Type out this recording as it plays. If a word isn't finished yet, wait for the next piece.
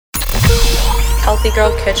Healthy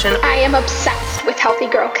Girl Kitchen. I am obsessed with Healthy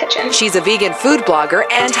Girl Kitchen. She's a vegan food blogger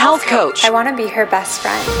and health coach. I want to be her best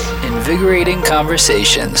friend. Invigorating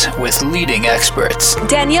conversations with leading experts.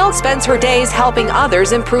 Danielle spends her days helping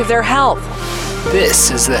others improve their health.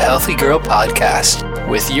 This is the Healthy Girl Podcast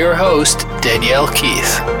with your host, Danielle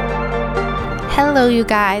Keith. Hello, you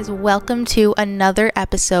guys. Welcome to another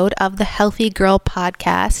episode of the Healthy Girl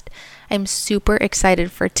Podcast. I'm super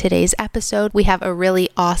excited for today's episode. We have a really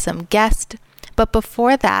awesome guest. But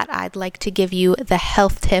before that, I'd like to give you the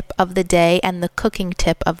health tip of the day and the cooking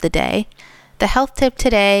tip of the day. The health tip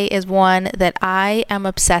today is one that I am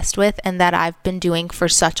obsessed with and that I've been doing for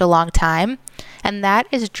such a long time, and that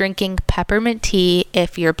is drinking peppermint tea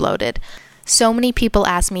if you're bloated. So many people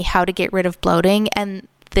ask me how to get rid of bloating, and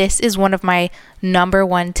this is one of my number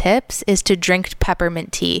one tips, is to drink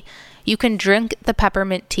peppermint tea. You can drink the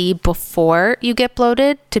peppermint tea before you get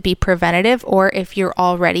bloated to be preventative, or if you're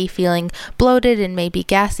already feeling bloated and maybe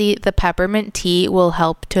gassy, the peppermint tea will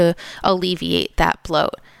help to alleviate that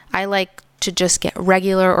bloat. I like to just get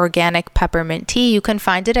regular organic peppermint tea. You can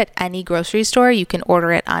find it at any grocery store. You can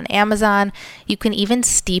order it on Amazon. You can even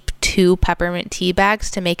steep 2 peppermint tea bags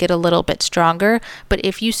to make it a little bit stronger. But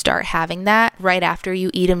if you start having that right after you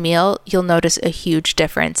eat a meal, you'll notice a huge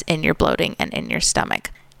difference in your bloating and in your stomach.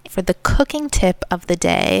 For the cooking tip of the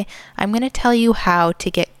day, I'm going to tell you how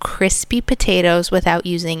to get crispy potatoes without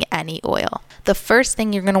using any oil. The first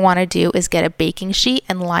thing you're going to want to do is get a baking sheet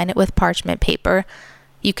and line it with parchment paper.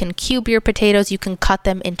 You can cube your potatoes, you can cut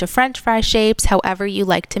them into French fry shapes, however you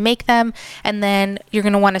like to make them, and then you're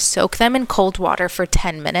going to want to soak them in cold water for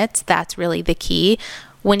 10 minutes. That's really the key.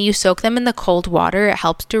 When you soak them in the cold water, it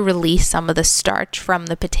helps to release some of the starch from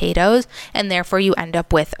the potatoes, and therefore you end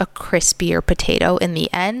up with a crispier potato in the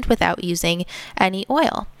end without using any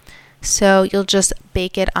oil. So you'll just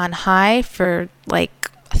bake it on high for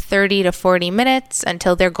like 30 to 40 minutes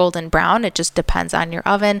until they're golden brown. It just depends on your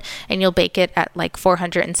oven, and you'll bake it at like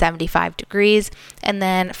 475 degrees. And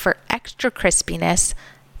then for extra crispiness,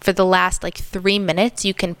 for the last like 3 minutes,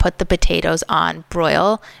 you can put the potatoes on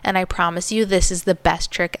broil. And I promise you, this is the best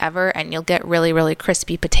trick ever, and you'll get really, really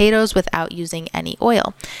crispy potatoes without using any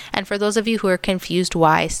oil. And for those of you who are confused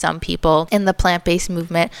why some people in the plant-based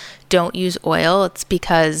movement don't use oil, it's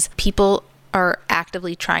because people are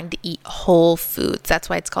actively trying to eat whole foods. That's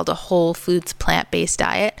why it's called a whole foods plant-based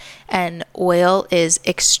diet. And oil is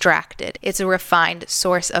extracted. It's a refined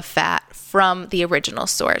source of fat from the original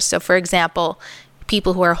source. So for example,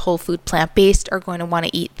 people who are whole food plant-based are going to want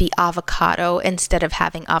to eat the avocado instead of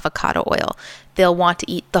having avocado oil. They'll want to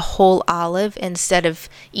eat the whole olive instead of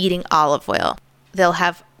eating olive oil. They'll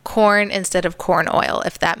have corn instead of corn oil,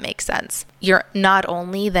 if that makes sense. You're not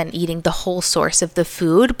only then eating the whole source of the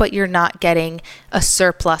food, but you're not getting a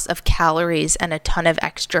surplus of calories and a ton of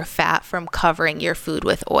extra fat from covering your food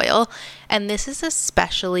with oil. And this is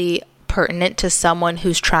especially pertinent to someone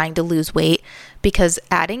who's trying to lose weight, because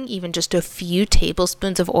adding even just a few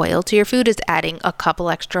tablespoons of oil to your food is adding a couple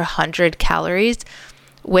extra 100 calories,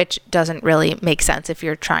 which doesn't really make sense if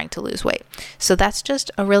you're trying to lose weight. So that's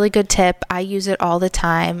just a really good tip. I use it all the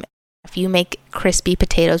time. If you make crispy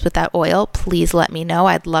potatoes without oil, please let me know.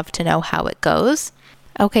 I'd love to know how it goes.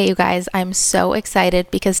 Okay, you guys, I'm so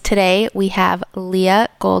excited because today we have Leah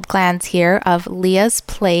Goldglanz here of Leah's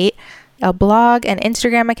Plate, a blog and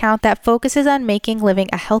Instagram account that focuses on making living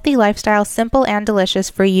a healthy lifestyle simple and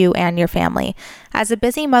delicious for you and your family. As a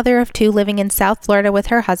busy mother of 2 living in South Florida with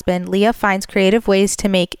her husband, Leah finds creative ways to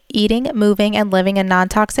make eating, moving, and living a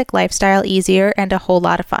non-toxic lifestyle easier and a whole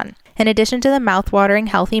lot of fun. In addition to the mouth-watering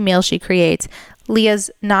healthy meals she creates,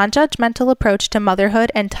 Leah's non-judgmental approach to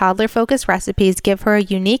motherhood and toddler-focused recipes give her a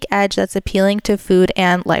unique edge that's appealing to food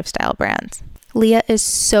and lifestyle brands. Leah is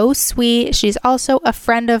so sweet. She's also a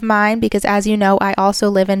friend of mine because, as you know, I also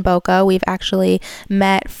live in Boca. We've actually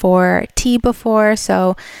met for tea before,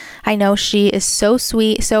 so I know she is so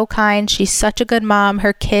sweet, so kind. She's such a good mom.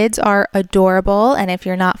 Her kids are adorable, and if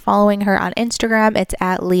you're not following her on Instagram, it's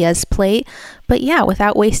at Leah's Plate. But yeah,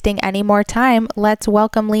 without wasting any more time, let's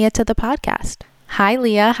welcome Leah to the podcast. Hi,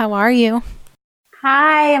 Leah. How are you?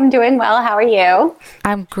 Hi, I'm doing well. How are you?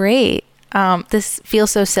 I'm great. This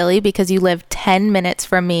feels so silly because you live 10 minutes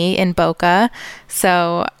from me in Boca.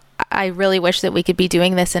 So I really wish that we could be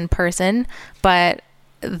doing this in person, but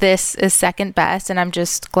this is second best, and I'm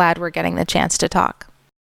just glad we're getting the chance to talk.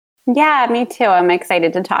 Yeah, me too. I'm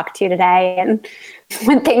excited to talk to you today. And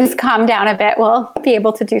when things calm down a bit, we'll be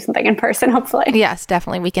able to do something in person, hopefully. Yes,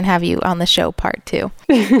 definitely. We can have you on the show part 2.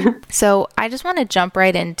 So I just want to jump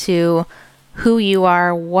right into who you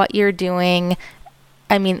are, what you're doing.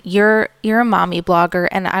 I mean, you're a mommy blogger,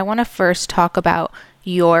 and I want to first talk about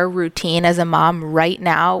your routine as a mom right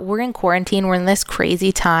now. We're in quarantine. We're in this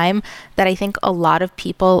crazy time that I think a lot of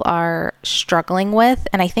people are struggling with.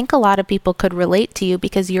 And I think a lot of people could relate to you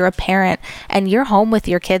because you're a parent and you're home with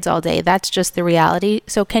your kids all day. That's just the reality.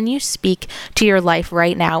 So can you speak to your life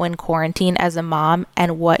right now in quarantine as a mom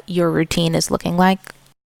and what your routine is looking like?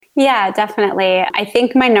 Yeah, definitely. I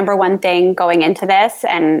think my number one thing going into this,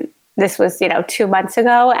 and this was, 2 months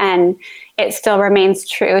ago, and it still remains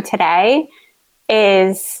true today,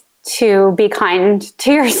 is to be kind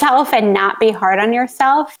to yourself and not be hard on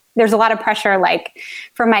yourself. There's a lot of pressure, like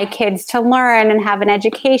for my kids to learn and have an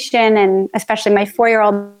education, and especially my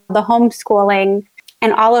 4-year-old, the homeschooling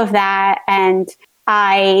and all of that. And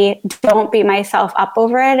I don't beat myself up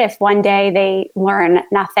over it if one day they learn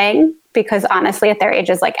nothing, because honestly, at their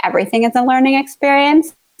ages, like everything is a learning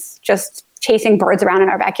experience. Just chasing birds around in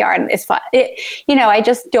our backyard is fun. I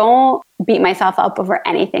just don't beat myself up over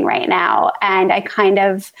anything right now. And I kind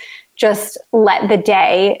of just let the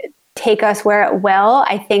day take us where it will.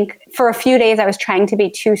 I think for a few days I was trying to be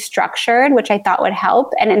too structured, which I thought would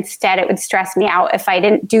help. And instead it would stress me out if I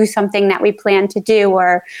didn't do something that we planned to do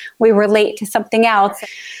or we were late to something else.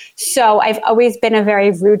 So I've always been a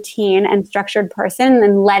very routine and structured person,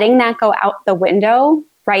 and letting that go out the window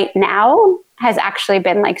right now has actually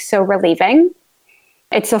been like so relieving.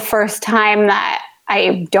 It's the first time that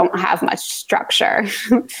I don't have much structure.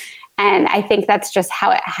 And I think that's just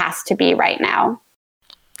how it has to be right now.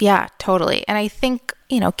 Yeah, totally. And I think,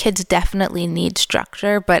 kids definitely need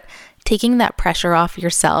structure, but taking that pressure off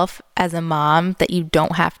yourself as a mom that you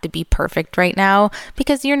don't have to be perfect right now,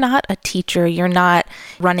 because you're not a teacher, you're not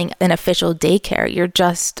running an official daycare, you're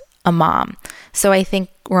just a mom. So I think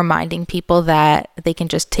reminding people that they can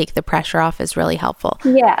just take the pressure off is really helpful.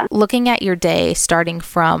 Yeah. Looking at your day starting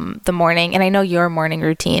from the morning, and I know your morning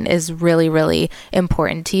routine is really, really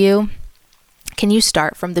important to you. Can you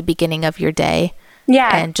start from the beginning of your day?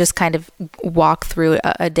 Yeah. And just kind of walk through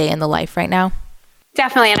a day in the life right now?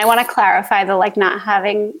 Definitely. And I want to clarify the not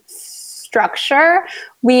having structure.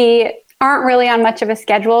 We aren't really on much of a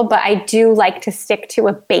schedule, but I do like to stick to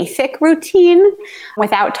a basic routine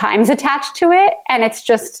without times attached to it. And it's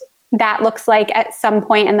just, that looks like at some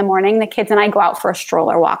point in the morning, the kids and I go out for a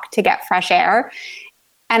stroller walk to get fresh air.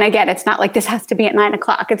 And again, it's not like this has to be at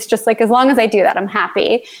 9:00. It's just like, as long as I do that, I'm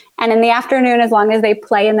happy. And in the afternoon, as long as they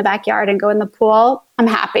play in the backyard and go in the pool, I'm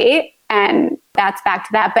happy. And that's back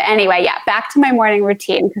to that. But anyway, yeah, back to my morning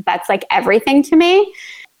routine, because that's like everything to me.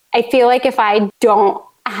 I feel like if I don't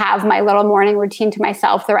have my little morning routine to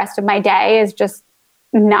myself, the rest of my day is just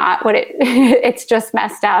not what it's just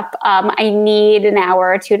messed up. I need an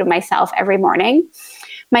hour or two to myself every morning.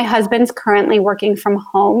 My husband's currently working from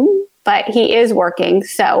home, but he is working.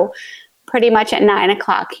 So pretty much at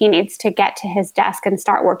 9:00, he needs to get to his desk and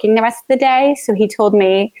start working the rest of the day. So he told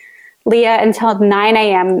me, Leah, until 9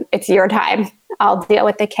 a.m., it's your time. I'll deal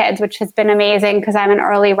with the kids, which has been amazing because I'm an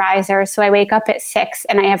early riser. So I wake up at 6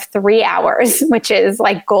 and I have 3 hours, which is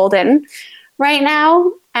like golden right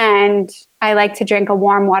now. And I like to drink a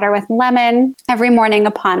warm water with lemon every morning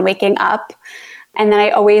upon waking up. And then I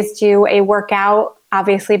always do a workout.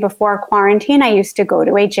 Obviously, before quarantine, I used to go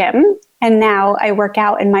to a gym. And now I work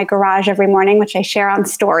out in my garage every morning, which I share on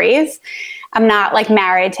stories. I'm not like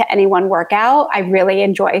married to any one workout. I really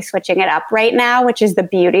enjoy switching it up right now, which is the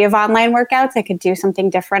beauty of online workouts. I could do something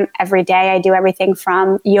different every day. I do everything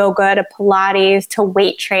from yoga to Pilates to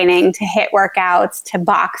weight training to HIIT workouts to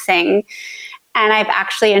boxing. And I've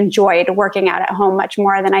actually enjoyed working out at home much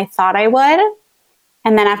more than I thought I would.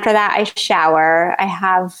 And then after that, I shower. I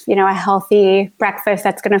have, a healthy breakfast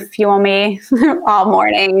that's going to fuel me all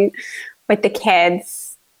morning with the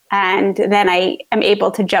kids. And then I am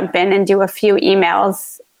able to jump in and do a few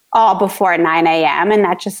emails all before 9 a.m. And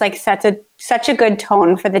that just like sets such a good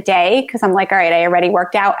tone for the day, because I'm like, all right, I already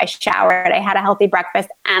worked out, I showered, I had a healthy breakfast,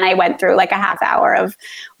 and I went through like a half hour of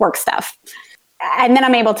work stuff. And then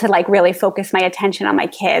I'm able to like really focus my attention on my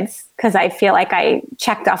kids, because I feel like I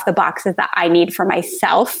checked off the boxes that I need for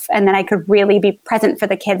myself. And then I could really be present for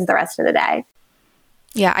the kids the rest of the day.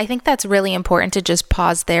 Yeah, I think that's really important to just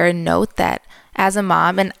pause there and note that as a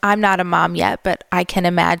mom, and I'm not a mom yet, but I can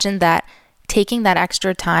imagine that taking that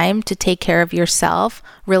extra time to take care of yourself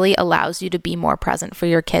really allows you to be more present for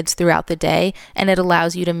your kids throughout the day, and it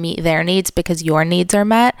allows you to meet their needs because your needs are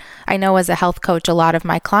met. I know as a health coach, a lot of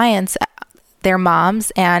my clients, they're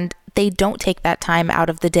moms, and they don't take that time out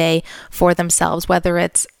of the day for themselves, whether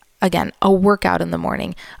it's, again, a workout in the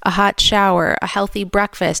morning, a hot shower, a healthy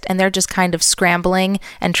breakfast, and they're just kind of scrambling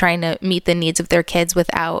and trying to meet the needs of their kids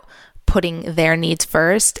without putting their needs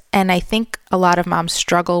first. And I think a lot of moms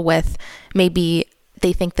struggle with maybe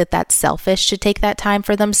they think that that's selfish to take that time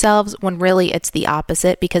for themselves, when really it's the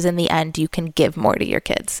opposite, because in the end you can give more to your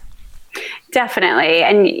kids. Definitely.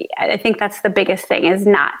 And I think that's the biggest thing, is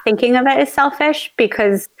not thinking of it as selfish,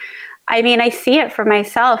 because I mean, I see it for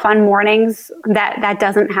myself on mornings that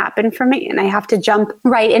doesn't happen for me, and I have to jump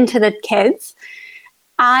right into the kids.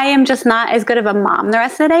 I am just not as good of a mom the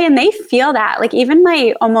rest of the day, and they feel that. Like, even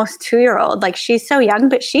my almost 2-year-old, like, she's so young,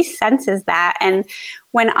 but she senses that. And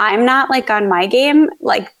when I'm not like on my game,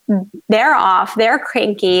 like, they're off, they're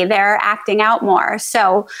cranky, they're acting out more.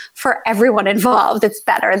 So for everyone involved, it's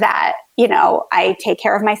better that, you know, I take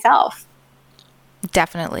care of myself.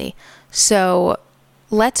 Definitely. So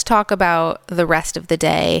let's talk about the rest of the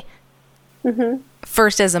day. Mm-hmm.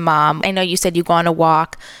 First, as a mom, I know you said you go on a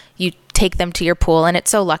walk, you take them to your pool, and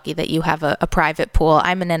it's so lucky that you have a private pool.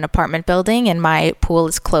 I'm in an apartment building and my pool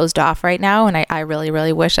is closed off right now, and I really,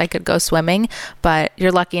 really wish I could go swimming, but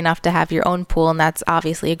you're lucky enough to have your own pool, and that's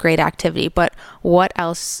obviously a great activity. But what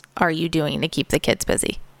else are you doing to keep the kids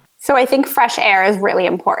busy? So I think fresh air is really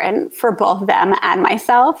important for both them and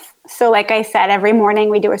myself. So like I said, every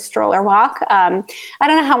morning we do a stroller walk. I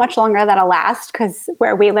don't know how much longer that'll last, because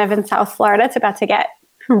where we live in South Florida, it's about to get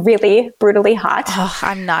really brutally hot. Oh,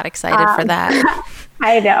 I'm not excited for that.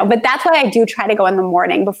 I know, but that's why I do try to go in the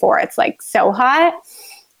morning before it's like so hot.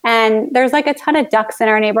 And there's like a ton of ducks in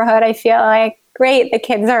our neighborhood. I feel like, great, the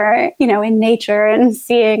kids are, you know, in nature and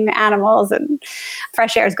seeing animals, and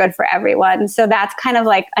fresh air is good for everyone. So that's kind of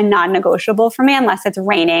like a non-negotiable for me, unless it's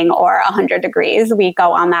raining or 100 degrees. We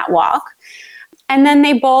go on that walk. And then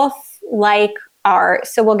they both like art.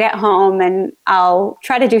 So we'll get home and I'll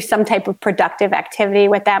try to do some type of productive activity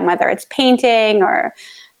with them, whether it's painting or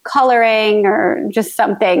coloring or just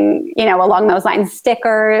something, you know, along those lines,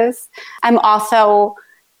 stickers. I'm also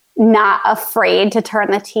not afraid to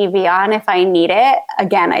turn the TV on if I need it.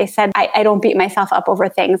 Again, I said I don't beat myself up over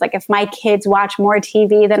things. Like, if my kids watch more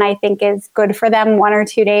TV than I think is good for them 1 or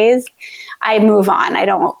 2 days, I move on. I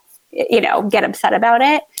don't, you know, get upset about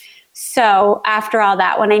it. So after all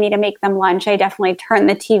that, when I need to make them lunch, I definitely turn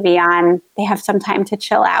the TV on. They have some time to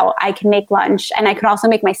chill out. I can make lunch, and I can also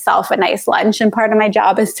make myself a nice lunch. And part of my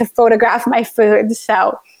job is to photograph my food.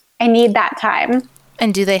 So I need that time.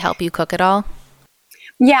 And do they help you cook at all?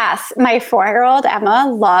 Yes. My 4-year-old Emma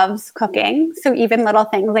loves cooking. So even little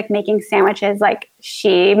things like making sandwiches, like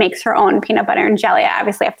she makes her own peanut butter and jelly. I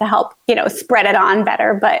obviously have to help, you know, spread it on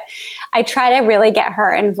better, but I try to really get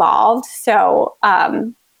her involved. So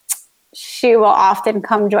she will often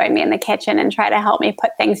come join me in the kitchen and try to help me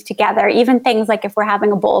put things together. Even things like if we're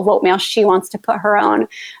having a bowl of oatmeal, she wants to put her own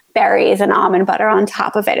berries and almond butter on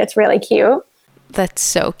top of it. It's really cute. That's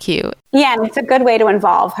so cute. Yeah, and it's a good way to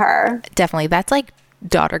involve her. Definitely. That's like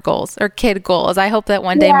daughter goals or kid goals. I hope that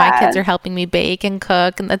one day my kids are helping me bake and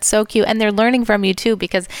cook, and that's so cute. And they're learning from you too,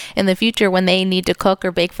 because in the future when they need to cook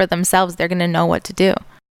or bake for themselves, they're going to know what to do.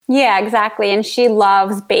 Yeah, exactly. And she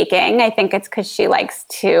loves baking. I think it's because she likes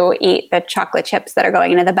to eat the chocolate chips that are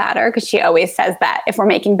going into the batter, because she always says that if we're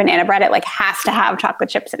making banana bread, it like has to have chocolate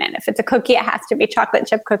chips in it. If it's a cookie, it has to be chocolate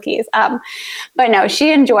chip cookies. But no,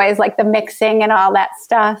 she enjoys like the mixing and all that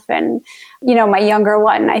stuff. And, you know, my younger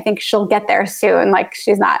one, I think she'll get there soon. Like,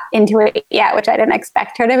 she's not into it yet, which I didn't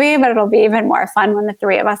expect her to be, but it'll be even more fun when the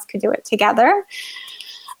 3 of us could do it together.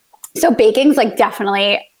 So baking's like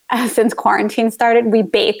definitely, since quarantine started, we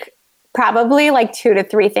bake probably like 2 to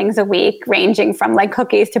 3 things a week, ranging from like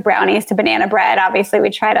cookies to brownies to banana bread. Obviously, we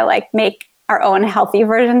try to like make our own healthy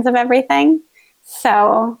versions of everything.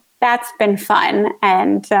 So that's been fun.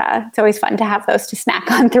 And it's always fun to have those to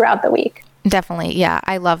snack on throughout the week. Definitely. Yeah,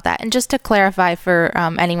 I love that. And just to clarify for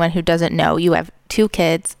anyone who doesn't know, you have 2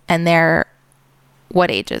 kids, and they're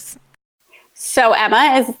what ages? So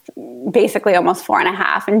Emma is basically almost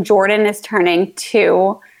 4.5, and Jordan is turning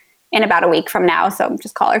 2 in about a week from now. So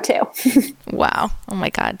just call her 2. Wow. Oh my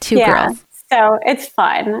God. 2 girls. So it's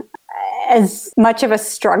fun. As much of a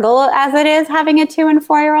struggle as it is having a 2 and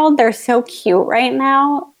 4-year-old, they're so cute right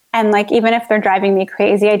now. And like, even if they're driving me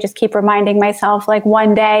crazy, I just keep reminding myself, like,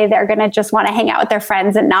 one day they're going to just want to hang out with their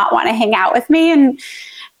friends and not want to hang out with me. And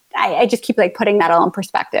I just keep like putting that all in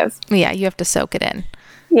perspective. Yeah. You have to soak it in.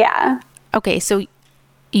 Yeah. Okay. So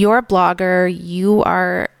you're a blogger. You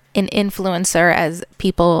are an influencer, as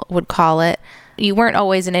people would call it. You weren't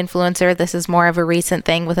always an influencer. This is more of a recent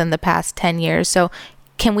thing within the past 10 years. So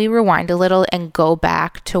can we rewind a little and go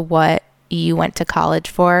back to what you went to college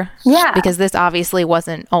for? Yeah. Because this obviously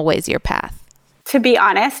wasn't always your path. To be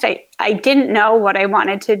honest, I didn't know what I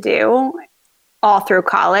wanted to do all through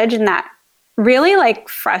college, and that really like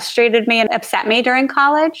frustrated me and upset me during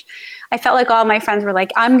college. I felt like all my friends were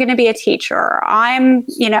like, I'm going to be a teacher. I'm,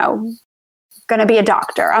 you know, going to be a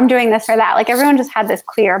doctor. I'm doing this or that. Like everyone just had this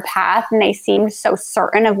clear path and they seemed so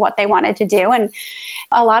certain of what they wanted to do. And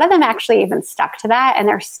a lot of them actually even stuck to that and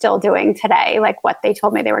they're still doing today, like what they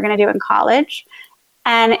told me they were going to do in college.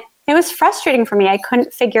 And it was frustrating for me. I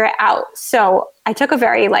couldn't figure it out. So I took a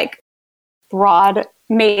very like broad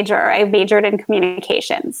major. I majored in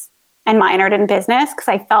communications and minored in business because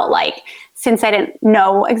I felt like since I didn't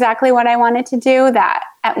know exactly what I wanted to do, that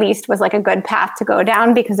at least was like a good path to go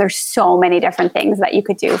down because there's so many different things that you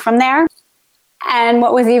could do from there. And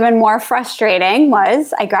what was even more frustrating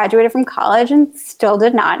was I graduated from college and still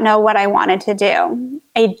did not know what I wanted to do.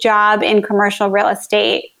 A job in commercial real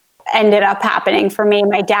estate ended up happening for me.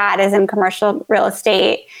 My dad is in commercial real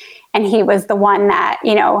estate and he was the one that,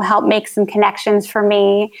 you know, helped make some connections for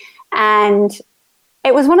me. And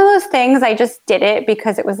it was one of those things, I just did it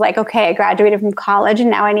because it was like, okay, I graduated from college and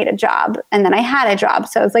now I need a job. And then I had a job.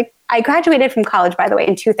 So it was like, I graduated from college, by the way,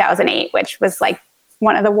 in 2008, which was like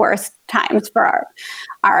one of the worst times for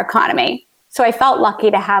our economy. So I felt lucky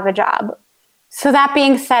to have a job. So that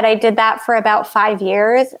being said, I did that for about 5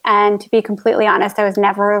 years. And to be completely honest, I was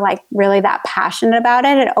never like really that passionate about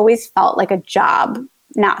it. It always felt like a job,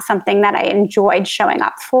 not something that I enjoyed showing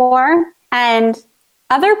up for. And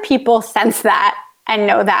other people sense that and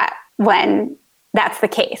know that when that's the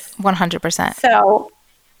case. 100%. So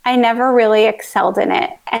I never really excelled in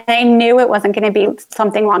it. And I knew it wasn't going to be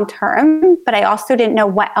something long term, but I also didn't know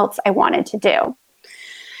what else I wanted to do.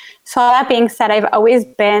 So all that being said, I've always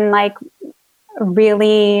been like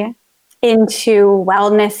really into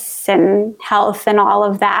wellness and health and all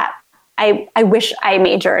of that. I wish I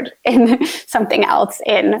majored in something else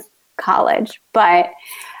in college. But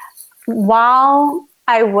while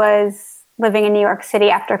I was living in New York City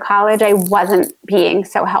after college, I wasn't being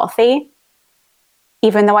so healthy,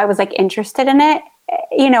 even though I was like interested in it.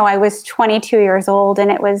 You know, I was 22 years old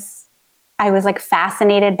and I was like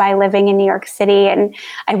fascinated by living in New York City and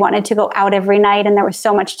I wanted to go out every night and there was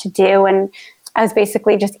so much to do. And I was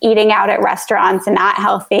basically just eating out at restaurants and not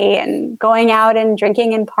healthy and going out and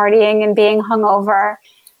drinking and partying and being hungover.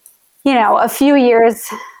 You know, a few years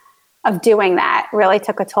of doing that really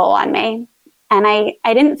took a toll on me. And I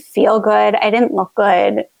didn't feel good. I didn't look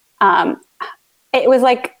good. It was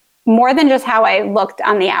like more than just how I looked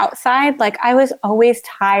on the outside. Like I was always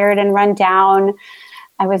tired and run down.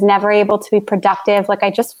 I was never able to be productive. Like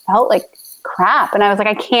I just felt like crap. And I was like,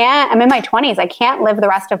 I'm in my 20s. I can't live the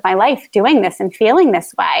rest of my life doing this and feeling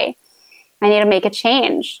this way. I need to make a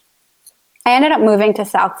change. I ended up moving to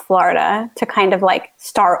South Florida to kind of like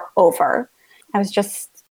start over. I was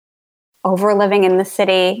just over living in the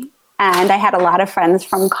city. And I had a lot of friends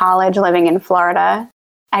from college living in Florida.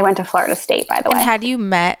 I went to Florida State, by the way. And had you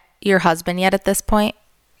met your husband yet at this point?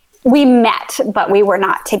 We met, but we were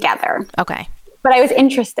not together. Okay. But I was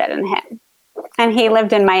interested in him. And he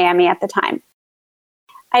lived in Miami at the time.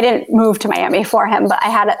 I didn't move to Miami for him, but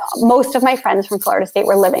most of my friends from Florida State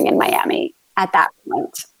were living in Miami at that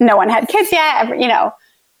point. No one had kids yet, you know.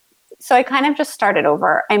 So I kind of just started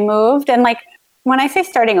over. I moved and like, when I say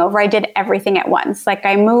starting over, I did everything at once. Like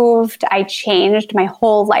I moved, I changed my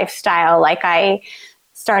whole lifestyle. Like I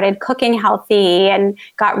started cooking healthy and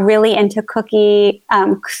got really into cooking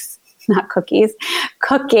and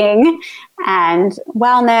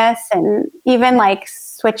wellness and even like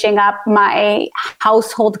switching up my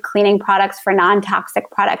household cleaning products for non-toxic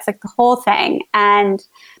products, like the whole thing. And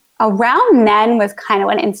around then was kind of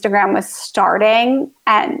when Instagram was starting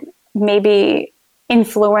and maybe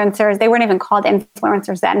influencers, they weren't even called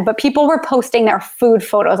influencers then, but people were posting their food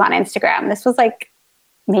photos on Instagram. This was like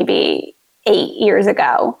maybe 8 years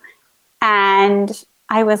ago. And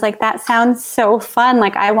I was like, that sounds so fun.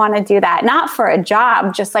 Like I want to do that. Not for a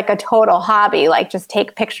job, just like a total hobby, like just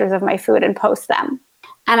take pictures of my food and post them.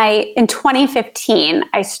 And in 2015,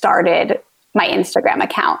 I started my Instagram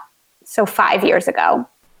account. So 5 years ago.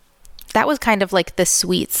 That was kind of like the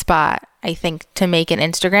sweet spot, I think, to make an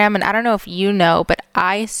Instagram. And I don't know if you know, but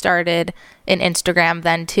I started an Instagram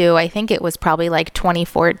then too. I think it was probably like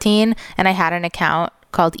 2014. And I had an account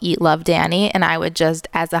called Eat Love Danny. And I would just,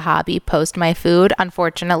 as a hobby, post my food.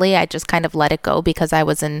 Unfortunately, I just kind of let it go because I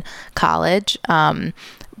was in college.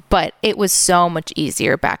 But it was so much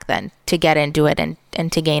easier back then to get into it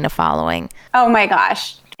and to gain a following. Oh my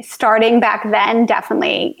gosh. Starting back then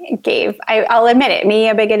definitely gave, I'll admit it, me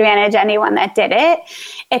a big advantage, anyone that did it.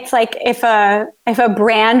 It's like if a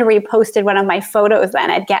brand reposted one of my photos, then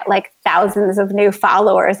I'd get like thousands of new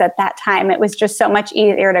followers at that time. It was just so much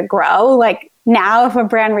easier to grow. Like now if a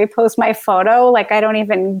brand reposts my photo, like I don't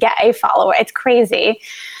even get a follower. It's crazy.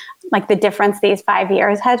 Like the difference these 5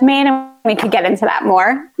 years has made. And we could get into that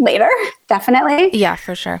more later, definitely. Yeah,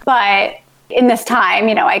 for sure. But in this time,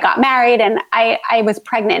 I got married and I was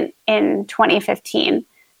pregnant in 2015.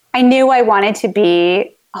 I knew I wanted to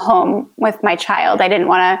be home with my child. I didn't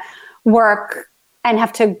want to work and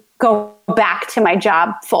have to go back to my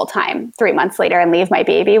job full time 3 months later and leave my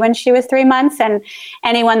baby when she was 3 months. And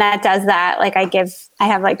anyone that does that, I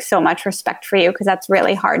have like so much respect for you because that's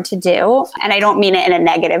really hard to do. And I don't mean it in a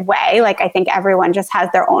negative way. Like, I think everyone just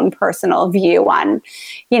has their own personal view on,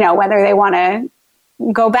 whether they want to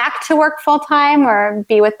go back to work full time or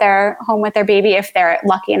be with their home with their baby if they're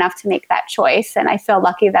lucky enough to make that choice. And I feel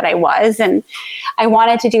lucky that I was, and I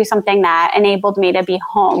wanted to do something that enabled me to be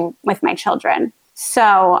home with my children.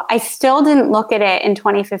 So I still didn't look at it in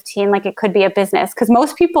 2015 like it could be a business, because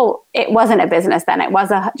most people, it wasn't a business then. It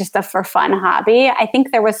was just a for fun hobby. I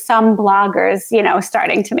think there was some bloggers,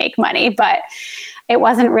 starting to make money, but it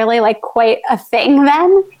wasn't really like quite a thing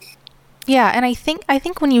then. Yeah, and I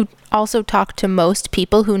think when you also talk to most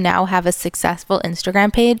people who now have a successful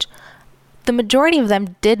Instagram page, the majority of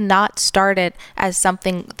them did not start it as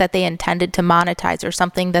something that they intended to monetize or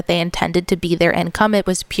something that they intended to be their income. It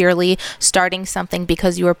was purely starting something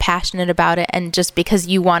because you were passionate about it and just because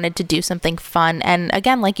you wanted to do something fun. And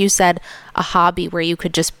again, like you said, a hobby where you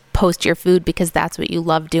could just post your food because that's what you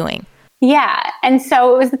love doing. Yeah. And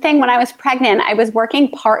so it was the thing, when I was pregnant, I was working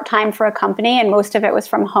part-time for a company and most of it was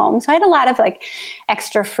from home. So I had a lot of like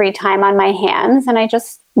extra free time on my hands, and I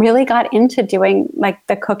just really got into doing like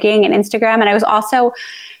the cooking and Instagram. And I was also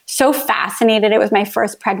so fascinated. It was my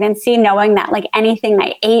first pregnancy, knowing that like anything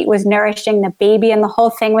I ate was nourishing the baby, and the whole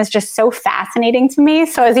thing was just so fascinating to me.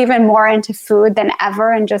 So I was even more into food than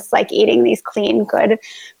ever and just like eating these clean, good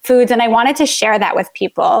foods. And I wanted to share that with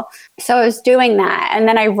people. So I was doing that. And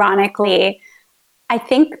then ironically, I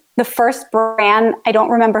think the first brand, I don't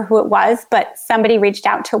remember who it was, but somebody reached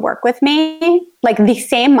out to work with me like the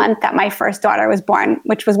same month that my first daughter was born,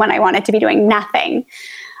 which was when I wanted to be doing nothing.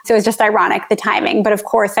 So it was just ironic, the timing. But of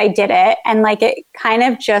course I did it. And like it kind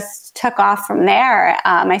of just took off from there.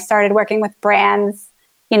 I started working with brands.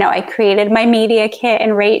 I created my media kit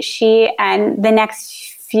and rate sheet. And the next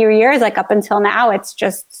few years, like up until now, it's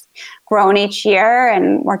just grown each year,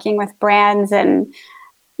 and working with brands and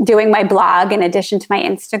doing my blog in addition to my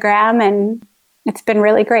Instagram. And it's been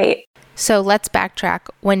really great. So let's backtrack.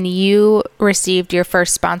 When you received your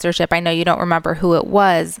first sponsorship, I know you don't remember who it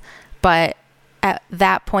was, but at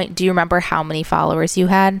that point, do you remember how many followers you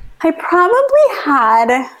had? I probably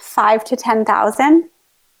had 5,000 to 10,000.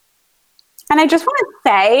 And I just want to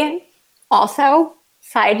say also,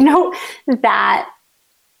 side note, that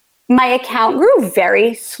my account grew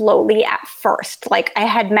very slowly at first. Like I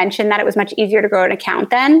had mentioned that it was much easier to grow an account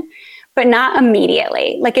then, but not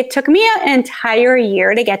immediately. Like it took me an entire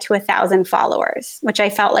year to get to 1,000 followers, which I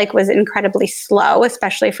felt like was incredibly slow,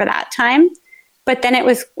 especially for that time. But then it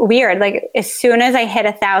was weird. Like as soon as I hit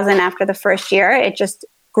 1,000 after the first year, it just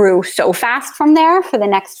grew so fast from there for the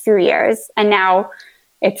next few years. And now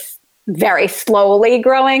it's very slowly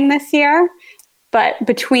growing this year. But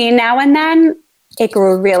between now and then, it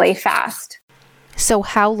grew really fast. So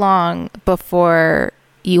how long before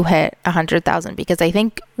you hit 100,000? Because I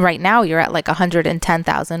think right now you're at like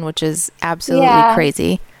 110,000, which is absolutely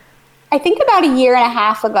crazy. I think about a year and a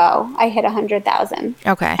half ago, I hit 100,000.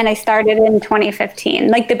 Okay. And I started in 2015,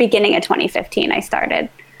 like the beginning of 2015, I started.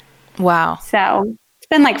 Wow. So it's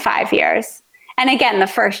been like 5 years. And again, the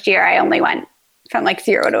first year I only went from like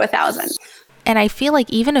 0 to 1,000. And I feel like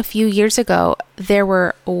even a few years ago, there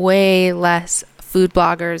were way less food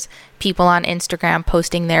bloggers, people on Instagram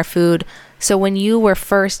posting their food. So when you were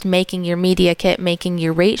first making your media kit, making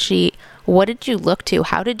your rate sheet, what did you look to?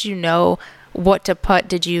 How did you know what to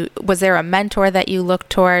put? Was there a mentor that you looked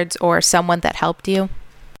towards or someone that helped you?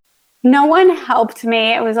 No one helped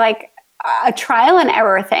me. It was like a trial and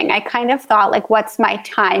error thing. I kind of thought like, what's my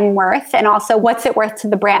time worth? And also what's it worth to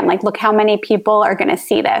the brand? Like, look how many people are going to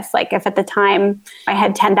see this. Like if at the time I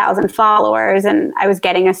had 10,000 followers and I was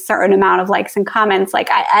getting a certain amount of likes and comments, like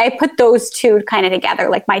I put those two kind of together,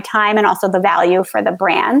 like my time and also the value for the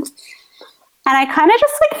brand. And I kind of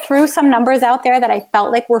just like threw some numbers out there that I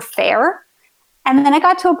felt like were fair. And then I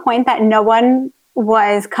got to a point that no one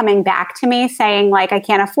was coming back to me saying like, I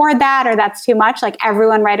can't afford that or that's too much. Like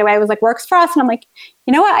everyone right away was like, works for us. And I'm like,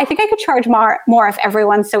 you know what? I think I could charge more if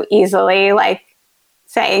everyone's so easily like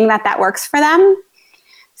saying that works for them.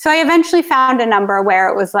 So I eventually found a number where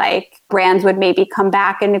it was like brands would maybe come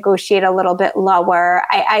back and negotiate a little bit lower.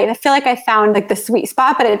 I feel like I found like the sweet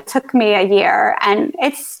spot, but it took me a year and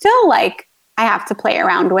it's still like, I have to play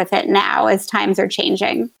around with it now as times are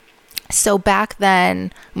changing. So back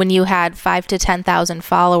then, when you had 5,000 to 10,000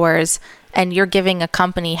 followers, and you're giving a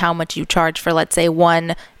company how much you charge for, let's say,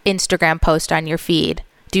 one Instagram post on your feed.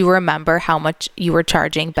 Do you remember how much you were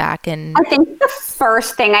charging back in? I think the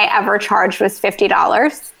first thing I ever charged was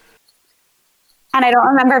 $50. And I don't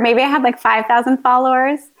remember, maybe I had like 5,000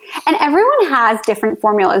 followers. And everyone has different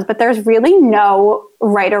formulas, but there's really no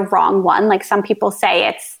right or wrong one. Like some people say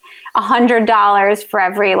it's $100 for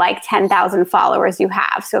every like 10,000 followers you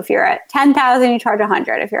have. So if you're at 10,000, you charge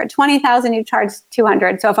 100. If you're at 20,000, you charge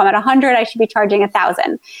 200. So if I'm at 100, I should be charging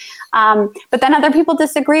 1,000. But then other people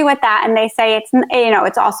disagree with that, and they say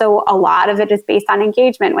it's also a lot of it is based on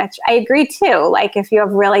engagement, which I agree too. Like if you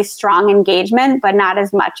have really strong engagement, but not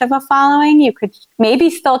as much of a following, you could maybe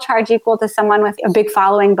still charge equal to someone with a big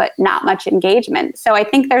following, but not much engagement. So I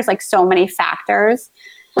think there's like so many factors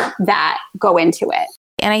that go into it.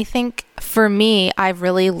 And I think for me, I've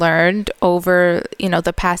really learned over,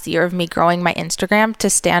 the past year of me growing my Instagram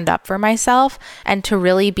to stand up for myself and to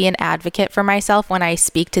really be an advocate for myself when I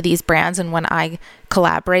speak to these brands and when I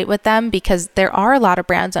collaborate with them, because there are a lot of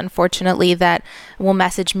brands, unfortunately, that will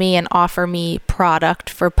message me and offer me product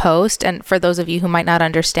for post. And for those of you who might not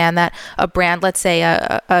understand that, a brand, let's say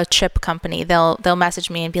a chip company, they'll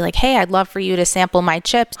message me and be like, hey, I'd love for you to sample my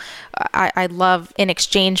chips. I'd love, in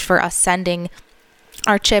exchange for us sending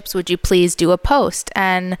our chips, would you please do a post?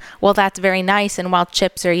 And well, that's very nice. And while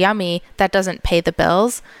chips are yummy, that doesn't pay the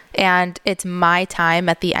bills. And it's my time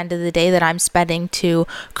at the end of the day that I'm spending to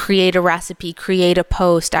create a recipe, create a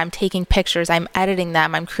post. I'm taking pictures, I'm editing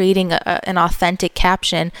them, I'm creating an authentic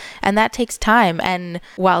caption. And that takes time. And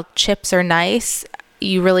while chips are nice,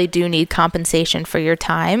 you really do need compensation for your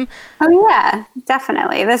time. Oh yeah,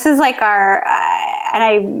 definitely. This is like and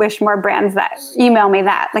I wish more brands that email me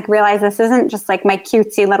that, like realize this isn't just like my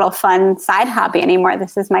cutesy little fun side hobby anymore.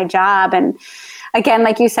 This is my job. And again,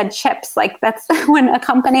 like you said, chips, like that's when a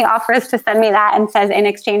company offers to send me that and says in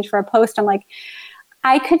exchange for a post, I'm like,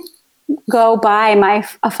 I could go buy a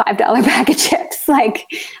 $5 bag of chips. Like,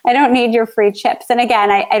 I don't need your free chips. And again,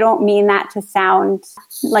 I don't mean that to sound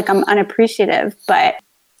like I'm unappreciative, but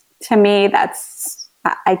to me,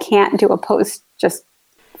 I can't do a post just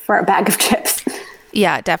for a bag of chips.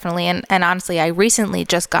 Yeah, definitely. And honestly, I recently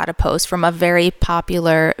just got a post from a very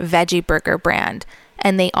popular veggie burger brand,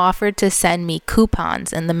 and they offered to send me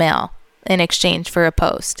coupons in the mail in exchange for a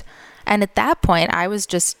post. And at that point, I was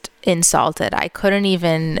just insulted. I couldn't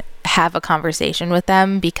even have a conversation with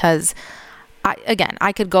them because,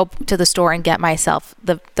 I could go to the store and get myself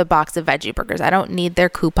the box of veggie burgers. I don't need their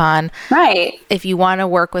coupon. Right. If you want to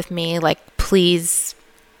work with me, like, please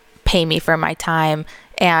pay me for my time.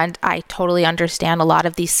 And I totally understand a lot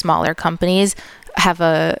of these smaller companies have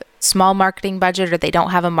a small marketing budget or they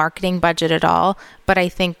don't have a marketing budget at all. But I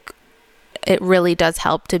think it really does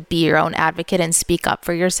help to be your own advocate and speak up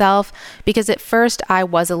for yourself, because at first I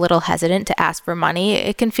was a little hesitant to ask for money.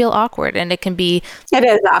 It can feel awkward, and it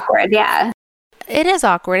is awkward. Yeah. It is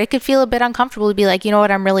awkward. It could feel a bit uncomfortable to be like, you know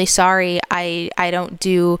what, I'm really sorry. I don't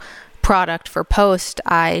do product for post.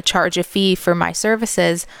 I charge a fee for my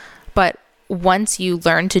services. But once you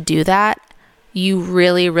learn to do that, you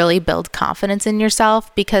really, really build confidence in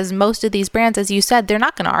yourself, because most of these brands, as you said, they're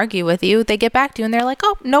not going to argue with you. They get back to you and they're like,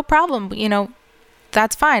 oh, no problem.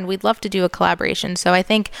 That's fine. We'd love to do a collaboration. So I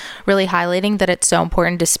think really highlighting that it's so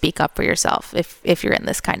important to speak up for yourself if you're in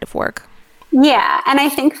this kind of work. Yeah. And I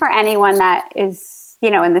think for anyone that is,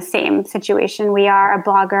 in the same situation we are, a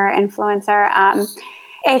blogger, influencer,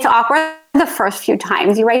 it's awkward the first few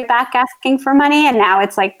times you write back asking for money, and now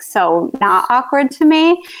it's like so not awkward to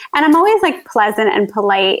me. And I'm always like pleasant and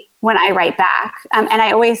polite when I write back. And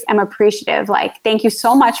I always am appreciative, like, thank you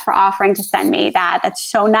so much for offering to send me that. That's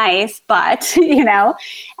so nice. But, and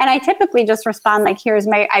I typically just respond like,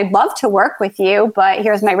 I'd love to work with you, but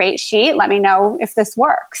here's my rate sheet. Let me know if this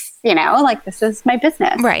works, like this is my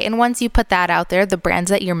business. Right. And once you put that out there, the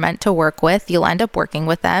brands that you're meant to work with, you'll end up working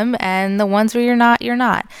with them. And the ones where you're not.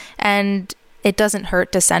 And it doesn't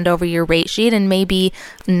hurt to send over your rate sheet, and maybe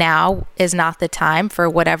now is not the time for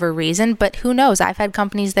whatever reason, but who knows? I've had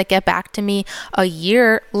companies that get back to me a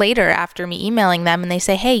year later after me emailing them, and they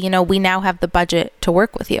say, hey, we now have the budget to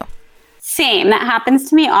work with you. Same. That happens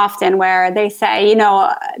to me often, where they say,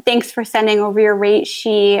 thanks for sending over your rate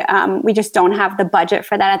sheet. We just don't have the budget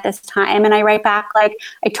for that at this time. And I write back like,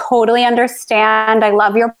 I totally understand. I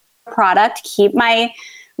love your product. Keep my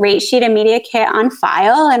rate sheet and media kit on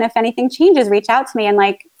file. And if anything changes, reach out to me. And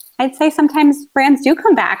like, I'd say sometimes brands do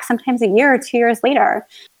come back, sometimes a year or 2 years later.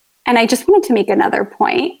 And I just wanted to make another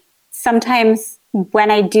point. Sometimes when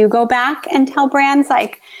I do go back and tell brands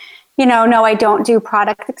like, no, I don't do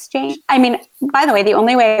product exchange. I mean, by the way, the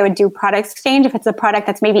only way I would do product exchange if it's a product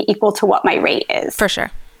that's maybe equal to what my rate is. For sure.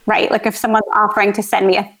 right? Like if someone's offering to send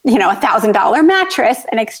me a $1,000 mattress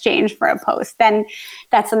in exchange for a post, then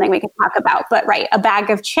that's something we can talk about. But right, a bag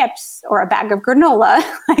of chips or a bag of granola,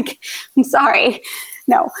 like, I'm sorry,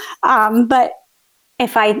 no. But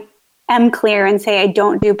if I am clear and say I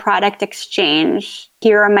don't do product exchange,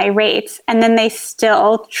 here are my rates, and then they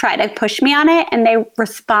still try to push me on it and they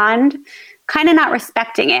respond kind of not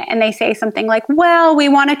respecting it. And they say something like, well, we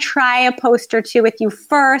want to try a post or two with you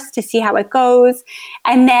first to see how it goes.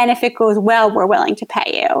 And then if it goes well, we're willing to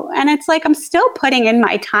pay you. And it's like, I'm still putting in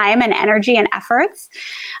my time and energy and efforts.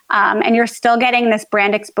 And you're still getting this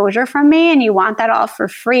brand exposure from me and you want that all for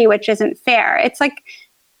free, which isn't fair. It's like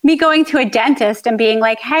me going to a dentist and being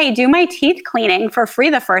like, hey, do my teeth cleaning for free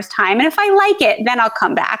the first time. And if I like it, then I'll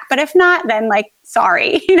come back. But if not, then like,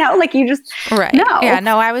 sorry, like you just, right. No. Yeah,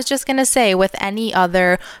 no, I was just going to say with any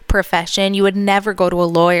other profession, you would never go to a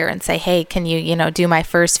lawyer and say, hey, can you, do my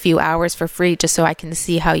first few hours for free just so I can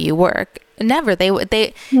see how you work. Never. They right.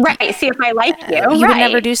 See if I like you. You would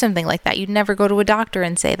never do something like that. You'd never go to a doctor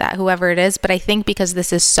and say that, whoever it is. But I think because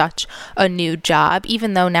this is such a new job,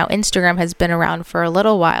 even though now Instagram has been around for a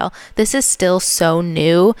little while, this is still so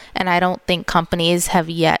new. And I don't think companies have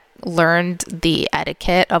yet learned the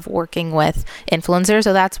etiquette of working with influencers.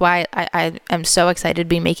 So that's why I am so excited to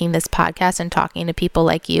be making this podcast and talking to people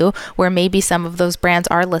like you, where maybe some of those brands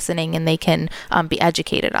are listening and they can be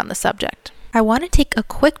educated on the subject. I want to take a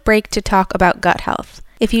quick break to talk about gut health.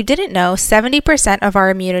 If you didn't know, 70% of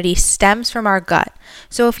our immunity stems from our gut.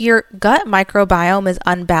 So if your gut microbiome is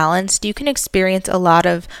unbalanced, you can experience a lot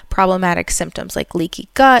of problematic symptoms like leaky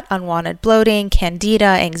gut, unwanted bloating, candida,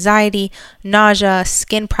 anxiety, nausea,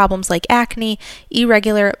 skin problems like acne,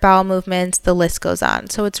 irregular bowel movements, the list goes on.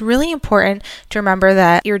 So it's really important to remember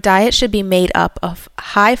that your diet should be made up of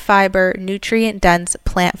high fiber, nutrient-dense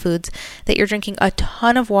plant foods, that you're drinking a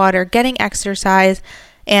ton of water, getting exercise,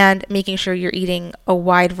 and making sure you're eating a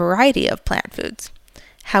wide variety of plant foods.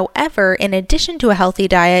 However, in addition to a healthy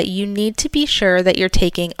diet, you need to be sure that you're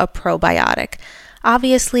taking a probiotic.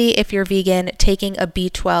 Obviously, if you're vegan, taking a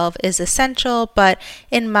B12 is essential, but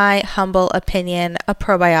in my humble opinion, a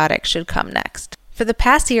probiotic should come next. For the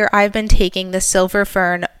past year, I've been taking the Silver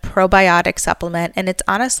Fern probiotic supplement, and it's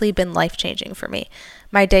honestly been life-changing for me.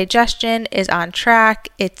 My digestion is on track,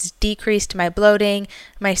 it's decreased my bloating,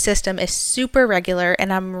 my system is super regular,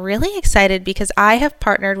 and I'm really excited because I have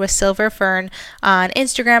partnered with Silver Fern on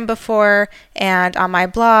Instagram before and on my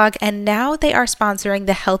blog, and now they are sponsoring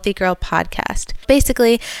the Healthy Girl podcast.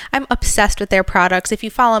 Basically, I'm obsessed with their products. If you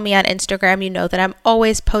follow me on Instagram, you know that I'm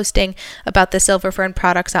always posting about the Silver Fern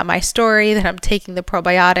products on my story, that I'm taking the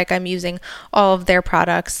probiotic, I'm using all of their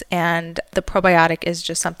products, and the probiotic is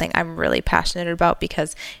just something I'm really passionate about because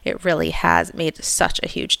it really has made such a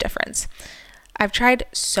huge difference. I've tried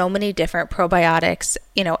so many different probiotics.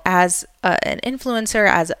 As an influencer,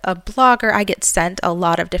 as a blogger, I get sent a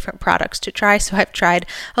lot of different products to try. So I've tried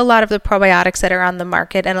a lot of the probiotics that are on the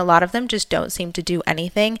market, and a lot of them just don't seem to do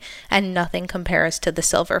anything, and nothing compares to the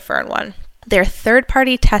Silver Fern one. They're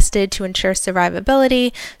third-party tested to ensure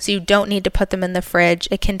survivability, so you don't need to put them in the fridge.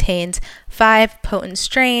 It contains 5 potent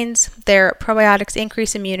strains. Their probiotics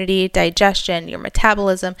increase immunity, digestion, your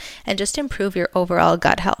metabolism, and just improve your overall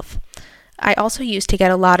gut health. I also used to get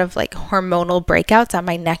a lot of hormonal breakouts on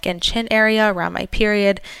my neck and chin area around my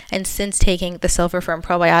period, and since taking the Silver Fern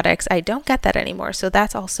probiotics, I don't get that anymore, so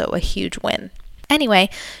that's also a huge win. Anyway,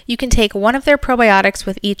 you can take one of their probiotics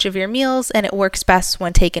with each of your meals, and it works best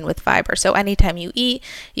when taken with fiber. So anytime you eat,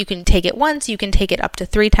 you can take it once, you can take it up to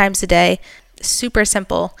 3 times a day. Super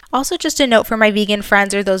simple. Also, just a note for my vegan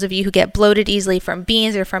friends or those of you who get bloated easily from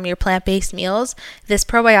beans or from your plant-based meals, this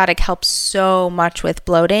probiotic helps so much with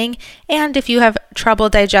bloating. And if you have trouble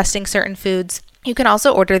digesting certain foods, you can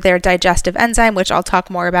also order their digestive enzyme, which I'll talk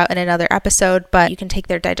more about in another episode, but you can take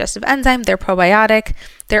their digestive enzyme, their probiotic.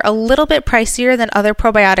 They're a little bit pricier than other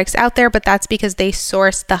probiotics out there, but that's because they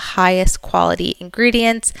source the highest quality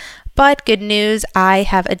ingredients. But good news, I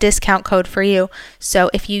have a discount code for you. So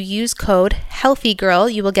if you use code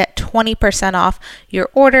HEALTHYGIRL, you will get 20% off your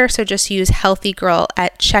order. So just use HEALTHYGIRL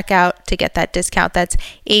at checkout to get that discount. That's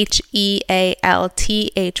HEALTHYGIRL,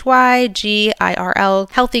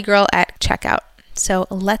 HEALTHYGIRL at checkout. So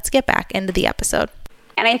let's get back into the episode.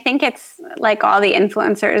 And I think it's like all the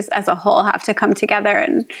influencers as a whole have to come together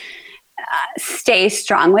and stay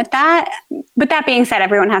strong with that. But that being said,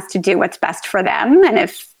 everyone has to do what's best for them. And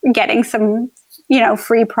if getting some,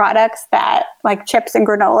 free products that like chips and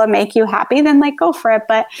granola make you happy, then go for it.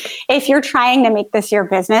 But if you're trying to make this your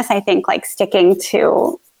business, I think sticking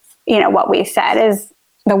to, what we said is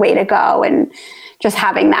the way to go, and just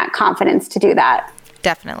having that confidence to do that.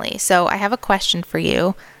 Definitely. So I have a question for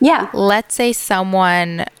you. Yeah. Let's say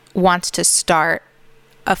someone wants to start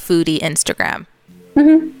a foodie Instagram.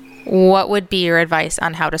 What would be your advice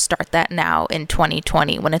on how to start that now in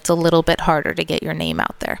 2020 when it's a little bit harder to get your name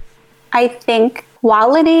out there? I think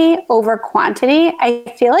quality over quantity.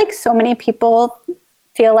 I feel like so many people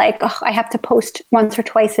feel like, oh, I have to post once or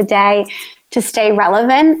twice a day to stay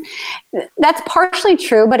relevant. That's partially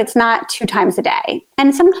true, but it's not 2 times a day.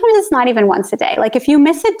 And sometimes it's not even once a day. Like if you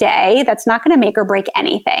miss a day, that's not going to make or break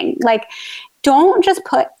anything. Like don't just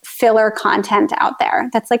put filler content out there.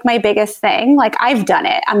 That's like my biggest thing. Like I've done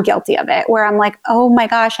it. I'm guilty of it where I'm like, oh my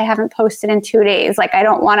gosh, I haven't posted in 2 days. Like I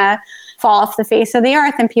don't want to fall off the face of the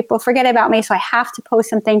earth and people forget about me. So I have to post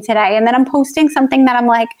something today. And then I'm posting something that I'm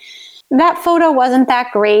like, that photo wasn't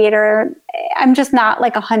that great, or I'm just not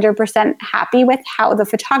like 100% happy with how the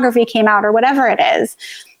photography came out or whatever it is.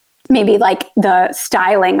 Maybe like the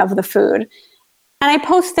styling of the food. And I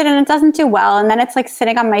post it and it doesn't do well. And then it's like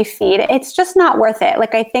sitting on my feed. It's just not worth it.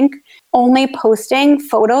 Like I think only posting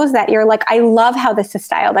photos that you're like, I love how this is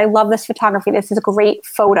styled. I love this photography. This is a great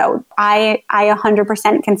photo. I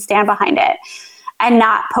 100% can stand behind it. And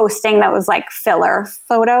not posting those like filler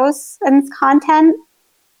photos and content.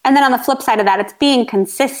 And then on the flip side of that, it's being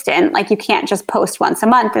consistent. Like you can't just post once a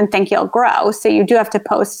month and think you'll grow. So you do have to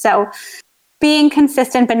post. So being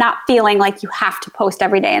consistent, but not feeling like you have to post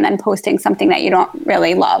every day and then posting something that you don't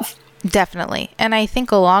really love. Definitely. And I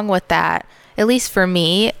think along with that, at least for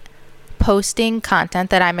me, posting content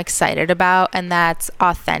that I'm excited about and that's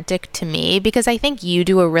authentic to me, because I think you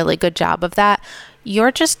do a really good job of that.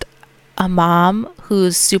 You're just a mom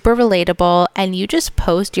who's super relatable and you just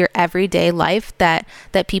post your everyday life that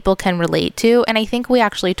people can relate to. And I think we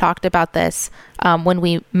actually talked about this when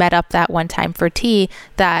we met up that one time for tea,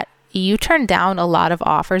 that you turn down a lot of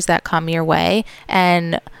offers that come your way,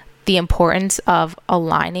 and the importance of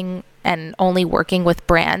aligning and only working with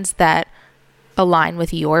brands that align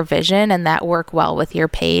with your vision and that work well with your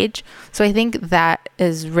page. So I think that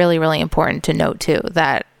is really, really important to note too,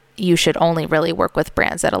 that you should only really work with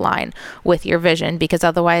brands that align with your vision, because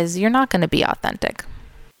otherwise you're not going to be authentic.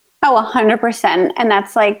 Oh, 100%. And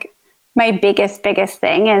that's like my biggest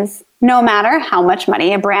thing is no matter how much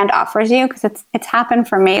money a brand offers you, because it's happened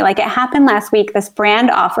for me. Like it happened last week. This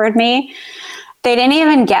brand offered me, they didn't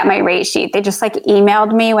even get my rate sheet. They just like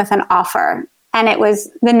emailed me with an offer. And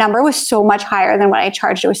the number was so much higher than what I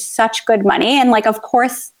charged. It was such good money. And like, of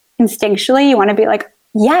course, instinctually, you want to be like,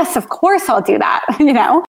 yes, of course I'll do that, you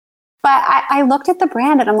know? But I looked at the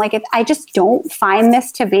brand and I'm like, I just don't find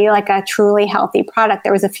this to be like a truly healthy product.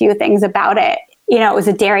 There was a few things about it. You know, it was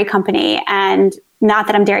a dairy company, and not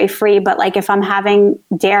that I'm dairy free, but like if I'm having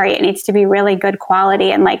dairy, it needs to be really good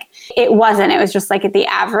quality. And like, it wasn't, it was just like the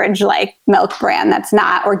average like milk brand that's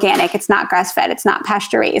not organic. It's not grass fed. It's not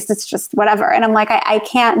pasture raised. It's just whatever. And I'm like, I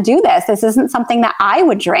can't do this. This isn't something that I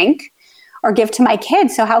would drink or give to my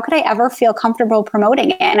kids. So how could I ever feel comfortable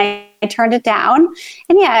promoting it? And I turned it down.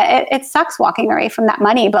 And yeah, it sucks walking away from that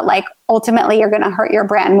money, but like ultimately you're going to hurt your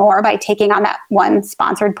brand more by taking on that one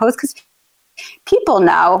sponsored post, because people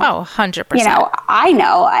know. Oh, 100%. You know, I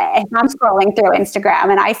know if I'm scrolling through Instagram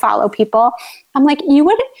and I follow people, I'm like, you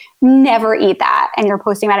would never eat that and you're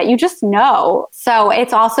posting about it. You just know. So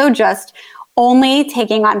it's also just only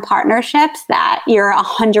taking on partnerships that you're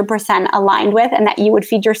 100% aligned with and that you would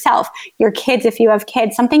feed yourself, your kids, if you have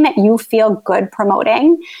kids, something that you feel good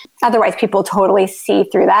promoting. Otherwise, people totally see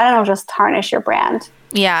through that and it'll just tarnish your brand.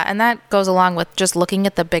 Yeah, and that goes along with just looking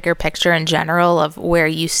at the bigger picture in general of where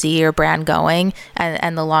you see your brand going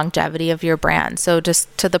and the longevity of your brand. So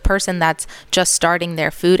just to the person that's just starting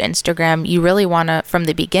their food Instagram, you really want to, from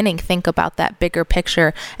the beginning, think about that bigger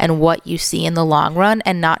picture and what you see in the long run,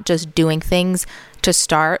 and not just doing things to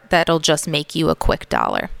start that'll just make you a quick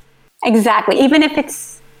dollar. Exactly. Even if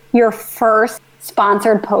it's your first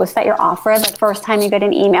sponsored post that you're offered, the first time you get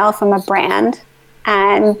an email from a brand,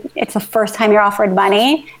 and it's the first time you're offered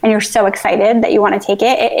money and you're so excited that you want to take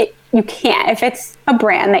it, you can't. If it's a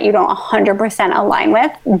brand that you don't 100% align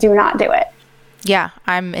with, do not do it. Yeah,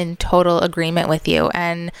 I'm in total agreement with you.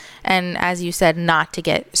 And as you said, not to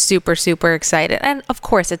get super, super excited. And of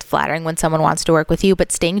course, it's flattering when someone wants to work with you,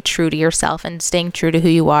 but staying true to yourself and staying true to who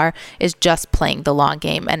you are is just playing the long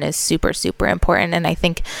game and is super, super important. And I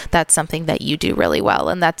think that's something that you do really well.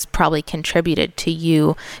 And that's probably contributed to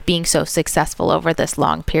you being so successful over this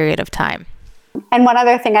long period of time. And one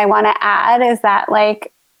other thing I want to add is that,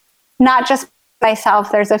 like, not just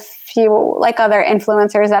myself, there's a few like other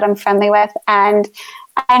influencers that I'm friendly with, and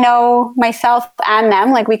I know myself and them,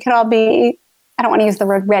 like we could all be, I don't want to use the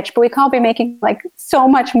word rich, but we could all be making like so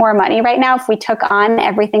much more money right now if we took on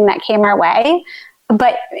everything that came our way.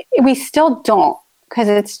 but we still don't, because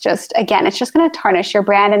it's just, again, it's just going to tarnish your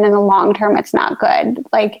brand. And in the long term, it's not good.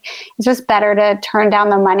 Like, it's just better to turn down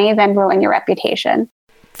the money than ruin your reputation.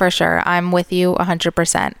 For sure. I'm with you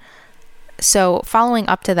 100%. So following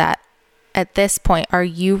up to that, at this point, are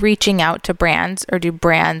you reaching out to brands, or do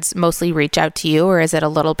brands mostly reach out to you, or is it a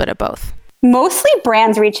little bit of both? Mostly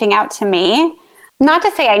brands reaching out to me. Not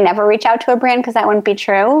to say I never reach out to a brand, because that wouldn't be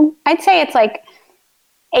true. I'd say it's like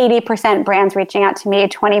 80% brands reaching out to me,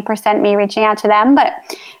 20% me reaching out to them. But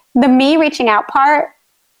the me reaching out part,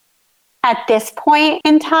 at this point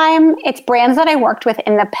in time, it's brands that I worked with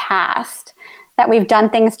in the past that we've done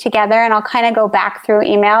things together. And I'll kind of go back through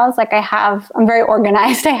emails. Like I'm very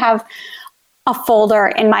organized. I have a folder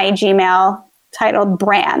in my Gmail titled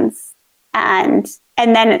brands, and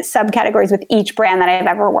then subcategories with each brand that I've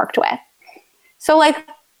ever worked with. So like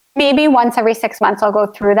maybe once every 6 months, I'll go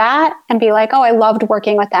through that and be like, oh, I loved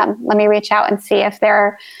working with them. Let me reach out and see if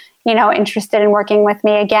they're, interested in working with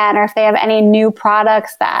me again, or if they have any new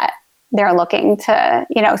products that they're looking to,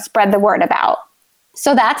 spread the word about.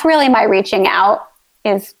 So that's really my reaching out,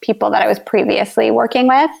 is people that I was previously working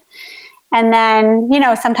with. And then,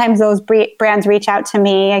 sometimes those brands reach out to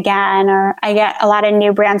me again, or I get a lot of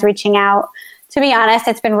new brands reaching out. To be honest,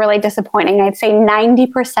 it's been really disappointing. I'd say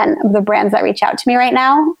 90% of the brands that reach out to me right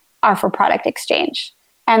now are for product exchange.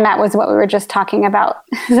 And that was what we were just talking about,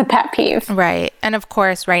 the pet peeve. Right. And of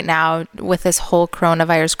course, right now, with this whole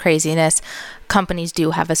coronavirus craziness, companies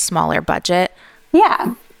do have a smaller budget.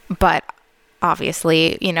 Yeah. But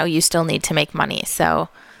obviously, you still need to make money. So,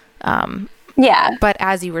 yeah. But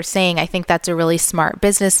as you were saying, I think that's a really smart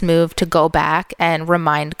business move to go back and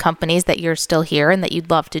remind companies that you're still here and that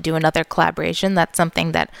you'd love to do another collaboration. That's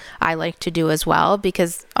something that I like to do as well,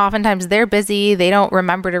 because oftentimes they're busy. They don't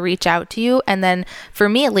remember to reach out to you. And then for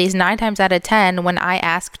me, at least 9 times out of 10, when I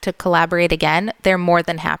ask to collaborate again, they're more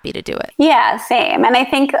than happy to do it. Yeah, same. And I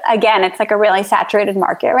think, again, it's like a really saturated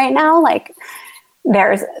market right now. Like,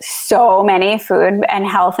 there's so many food and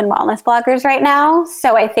health and wellness bloggers right now.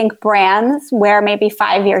 So I think brands where maybe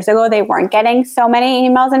 5 years ago they weren't getting so many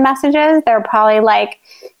emails and messages, they're probably like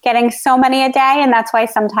getting so many a day. And that's why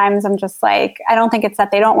sometimes I'm just like, I don't think it's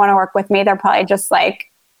that they don't want to work with me. They're probably just like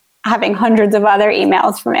having hundreds of other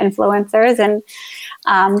emails from influencers. And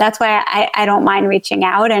that's why I don't mind reaching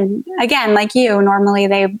out. And again, like you, normally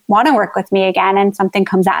they want to work with me again and something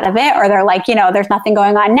comes out of it. Or they're like, there's nothing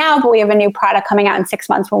going on now, but we have a new product coming out in 6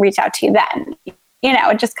 months. We'll reach out to you then.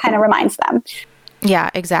 It just kind of reminds them.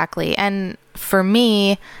 Yeah, exactly. And for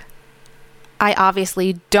me, I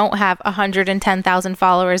obviously don't have 110,000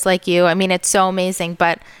 followers like you. I mean, it's so amazing.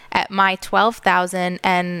 But at my 12,000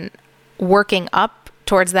 and working up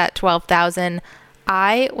towards that 12,000,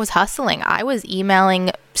 I was hustling. I was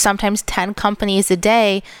emailing sometimes 10 companies a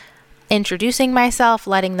day, introducing myself,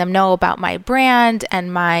 letting them know about my brand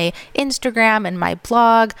and my Instagram and my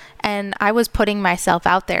blog, and I was putting myself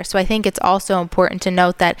out there. So I think it's also important to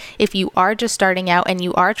note that if you are just starting out and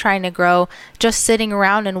you are trying to grow, just sitting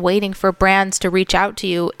around and waiting for brands to reach out to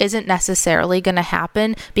you isn't necessarily going to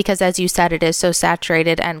happen, because as you said, it is so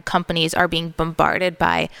saturated and companies are being bombarded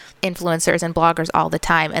by influencers and bloggers all the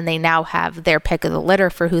time, and they now have their pick of the litter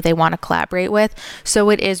for who they want to collaborate with. So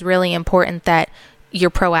it is really important that you're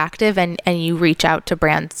proactive and you reach out to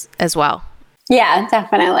brands as well. Yeah,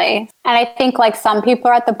 definitely. And I think like some people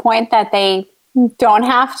are at the point that they don't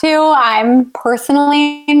have to. I'm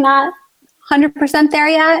personally not 100% there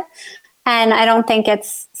yet. And I don't think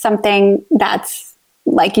it's something that's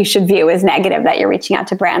like you should view as negative that you're reaching out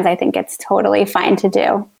to brands. I think it's totally fine to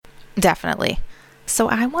do. Definitely. So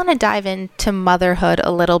I want to dive into motherhood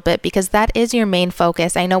a little bit, because that is your main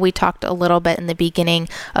focus. I know we talked a little bit in the beginning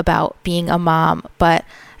about being a mom, but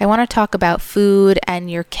I want to talk about food and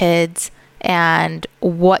your kids and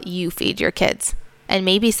what you feed your kids, and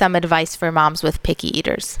maybe some advice for moms with picky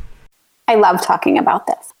eaters. I love talking about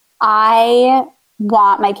this. I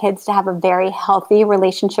want my kids to have a very healthy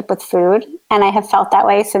relationship with food, and I have felt that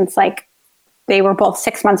way since like they were both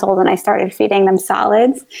 6 months old and I started feeding them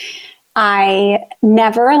solids. I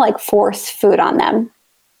never like force food on them.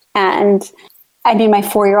 And I mean, my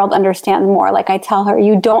 4-year-old understands more. Like I tell her,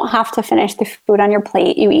 you don't have to finish the food on your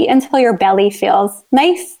plate. You eat until your belly feels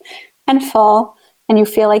nice and full and you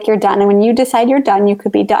feel like you're done. And when you decide you're done, you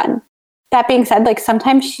could be done. That being said, like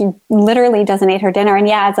sometimes she literally doesn't eat her dinner. And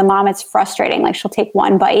yeah, as a mom, it's frustrating. Like she'll take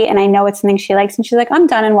one bite and I know it's something she likes and she's like, I'm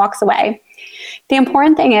done, and walks away. The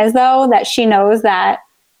important thing is though, that she knows that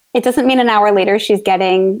it doesn't mean an hour later she's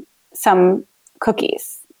getting some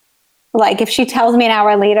cookies. Like if she tells me an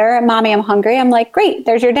hour later, Mommy, I'm hungry, I'm like, great,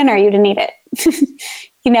 there's your dinner. You didn't eat it.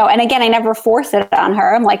 and again, I never force it on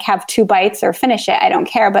her. I'm like, have 2 bites or finish it. I don't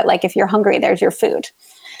care. But like, if you're hungry, there's your food.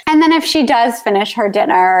 And then if she does finish her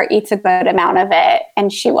dinner, eats a good amount of it,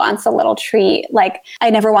 and she wants a little treat, like I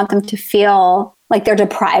never want them to feel like they're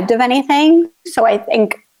deprived of anything. So I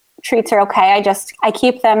think treats are okay. I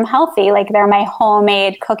keep them healthy. Like they're my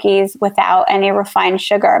homemade cookies without any refined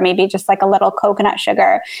sugar, maybe just like a little coconut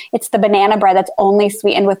sugar. It's the banana bread that's only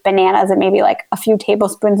sweetened with bananas and maybe like a few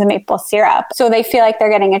tablespoons of maple syrup. So they feel like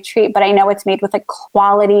they're getting a treat, but I know it's made with like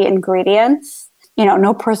quality ingredients,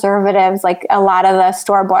 no preservatives. Like a lot of the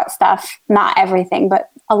store-bought stuff, not everything,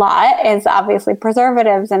 but a lot is obviously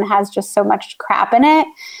preservatives and has just so much crap in it.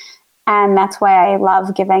 And that's why I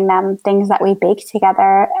love giving them things that we bake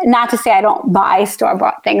together. Not to say I don't buy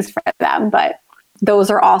store-bought things for them, but those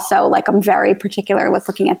are also like, I'm very particular with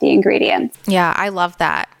looking at the ingredients. Yeah, I love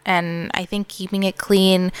that. And I think keeping it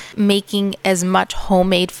clean, making as much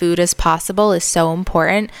homemade food as possible is so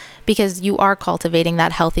important because you are cultivating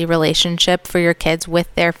that healthy relationship for your kids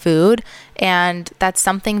with their food. And that's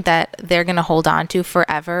something that they're going to hold on to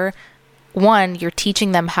forever. One, you're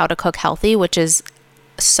teaching them how to cook healthy, which is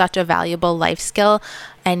such a valuable life skill,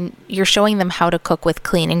 and you're showing them how to cook with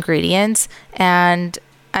clean ingredients. And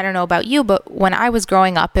I don't know about you, but when I was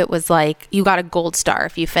growing up, it was like you got a gold star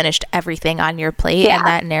if you finished everything on your plate. Yeah. And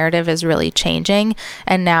that narrative is really changing.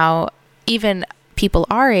 And now even people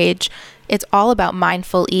our age, it's all about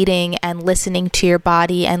mindful eating and listening to your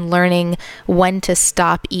body and learning when to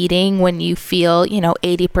stop eating when you feel,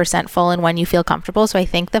 80% full and when you feel comfortable. So I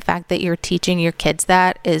think the fact that you're teaching your kids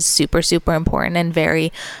that is super, super important and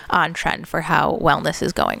very on trend for how wellness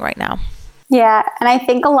is going right now. Yeah. And I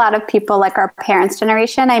think a lot of people like our parents'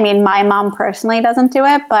 generation, I mean, my mom personally doesn't do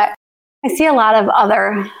it, but I see a lot of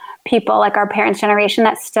other people like our parents' generation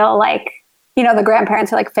that still like, the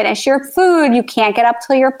grandparents are like, finish your food. You can't get up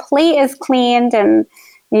till your plate is cleaned, and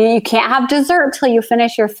you can't have dessert till you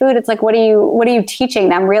finish your food. It's like, what are you teaching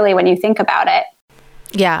them really when you think about it?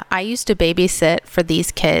 Yeah, I used to babysit for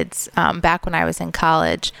these kids back when I was in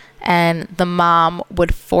college, and the mom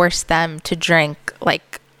would force them to drink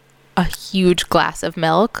like a huge glass of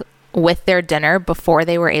milk with their dinner before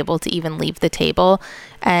they were able to even leave the table.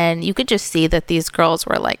 And you could just see that these girls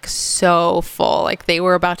were like so full, like they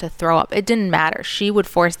were about to throw up. It didn't matter. She would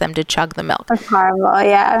force them to chug the milk. That's horrible,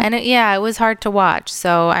 yeah. And it was hard to watch.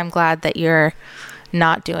 So I'm glad that you're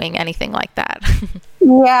not doing anything like that.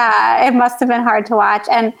 Yeah, it must have been hard to watch.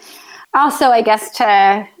 And also, I guess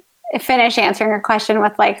to finish answering your question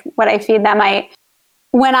with like what I feed them,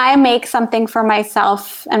 when I make something for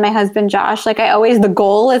myself and my husband, Josh, like the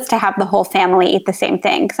goal is to have the whole family eat the same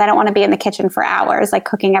thing because I don't want to be in the kitchen for hours, like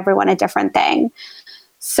cooking everyone a different thing.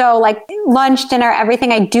 So like lunch, dinner,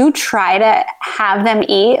 everything, I do try to have them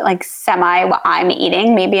eat like semi what I'm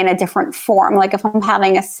eating, maybe in a different form. Like if I'm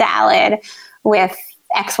having a salad with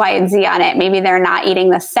X, Y, and Z on it, maybe they're not eating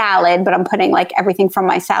the salad, but I'm putting like everything from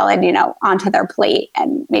my salad, onto their plate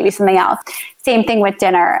and maybe something else. Same thing with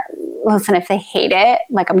dinner. Listen, if they hate it,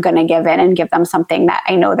 like I'm going to give in and give them something that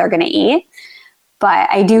I know they're going to eat. But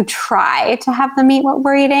I do try to have them eat what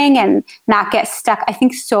we're eating and not get stuck. I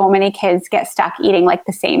think so many kids get stuck eating like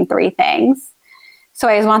the same 3 things. So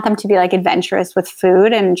I just want them to be like adventurous with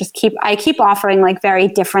food and I keep offering like very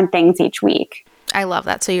different things each week. I love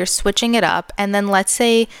that. So you're switching it up. And then let's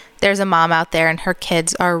say there's a mom out there and her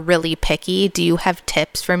kids are really picky. Do you have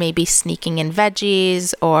tips for maybe sneaking in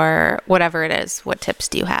veggies or whatever it is? What tips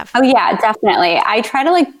do you have? Oh yeah, definitely. I try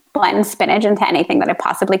to like blend spinach into anything that I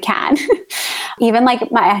possibly can. Even like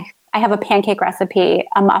I have a pancake recipe,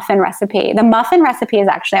 a muffin recipe. The muffin recipe is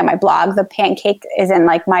actually on my blog. The pancake is in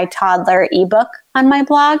like my toddler ebook on my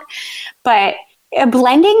blog. But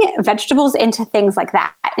blending vegetables into things like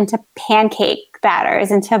that, into pancake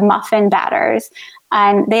batters, into muffin batters,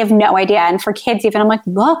 and they have no idea. And for kids even, I'm like,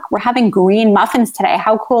 look, we're having green muffins today.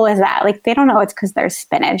 How cool is that? Like they don't know it's because there's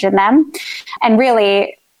spinach in them. And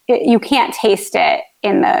really, you can't taste it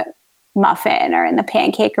in the muffin or in the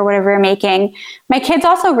pancake or whatever you're making. My kids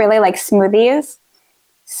also really like smoothies.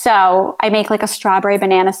 So I make like a strawberry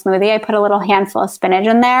banana smoothie. I put a little handful of spinach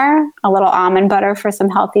in there, a little almond butter for some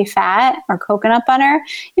healthy fat, or coconut butter.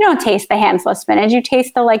 You don't taste the handful of spinach. You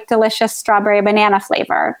taste the like delicious strawberry banana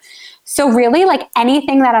flavor. So really, like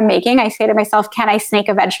anything that I'm making, I say to myself, can I snake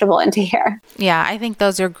a vegetable into here? Yeah, I think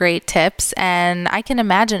those are great tips. And I can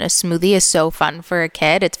imagine a smoothie is so fun for a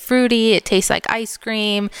kid. It's fruity. It tastes like ice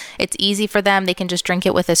cream. It's easy for them. They can just drink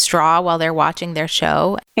it with a straw while they're watching their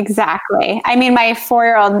show. Exactly. I mean, my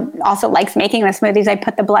 4-year-old also likes making the smoothies. I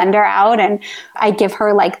put the blender out and I give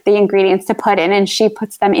her like the ingredients to put in, and she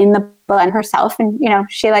puts them in the blend herself. And,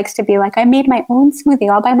 she likes to be like, I made my own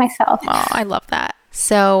smoothie all by myself. Oh, I love that.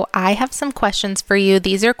 So I have some questions for you.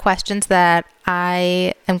 These are questions that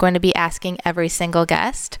I am going to be asking every single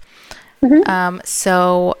guest.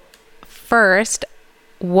 So first,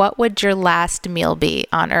 what would your last meal be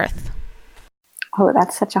on Earth? Oh,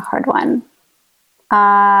 that's such a hard one.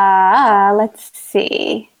 Let's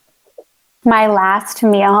see. My last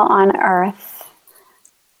meal on Earth,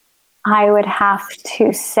 I would have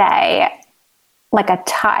to say like a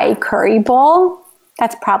Thai curry bowl.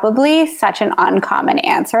 That's probably such an uncommon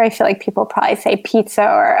answer. I feel like people probably say pizza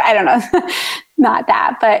or I don't know, not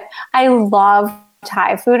that. But I love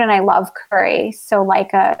Thai food and I love curry. So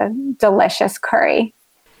like a delicious curry.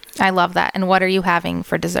 I love that. And what are you having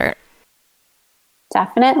for dessert?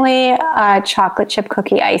 Definitely a chocolate chip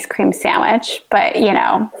cookie ice cream sandwich. But, you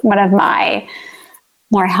know, one of my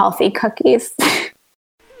more healthy cookies.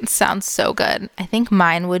 Sounds so good. I think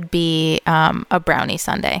mine would be a brownie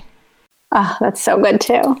sundae. Oh, that's so good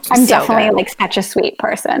too. I'm So definitely good. like such a sweet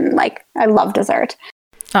person. Like I love dessert.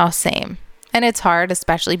 Oh, same. And it's hard,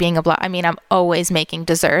 especially being I mean, I'm always making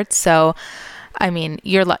desserts. So, I mean,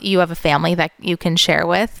 you have a family that you can share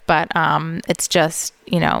with, but it's just,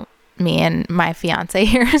 you know, me and my fiance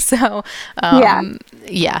here. So,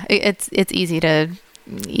 yeah, it's easy to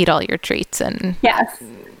eat all your treats and Yes.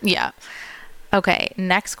 yeah. Okay,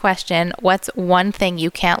 next question. What's one thing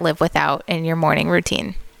you can't live without in your morning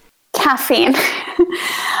routine? Caffeine.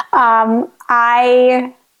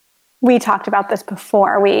 We talked about this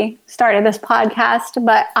before we started this podcast,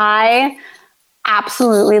 but I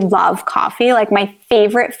absolutely love coffee. Like my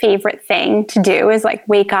favorite thing to do is like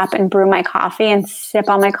wake up and brew my coffee and sip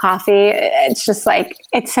on my coffee. It's just like,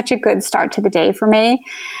 it's such a good start to the day for me.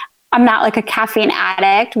 I'm not like a caffeine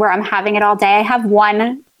addict where I'm having it all day. I have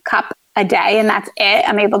 1 cup a day and that's it.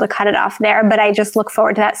 I'm able to cut it off there, but I just look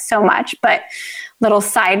forward to that so much. But little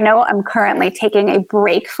side note, I'm currently taking a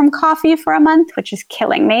break from coffee for a month, which is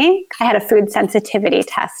killing me. I had a food sensitivity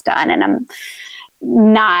test done and I'm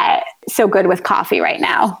not so good with coffee right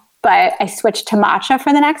now, but I switched to matcha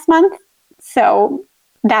for the next month. So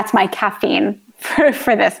that's my caffeine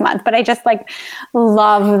for this month. But I just like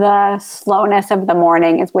love the slowness of the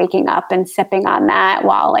morning is waking up and sipping on that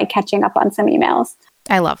while like catching up on some emails.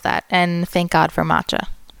 I love that. And thank God for matcha.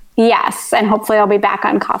 Yes. And hopefully I'll be back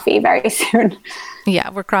on coffee very soon. Yeah,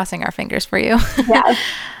 we're crossing our fingers for you. Yes.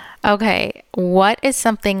 Okay. What is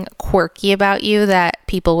something quirky about you that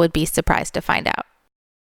people would be surprised to find out?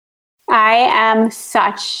 I am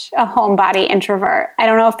such a homebody introvert. I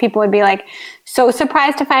don't know if people would be like so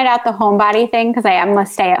surprised to find out the homebody thing because I am a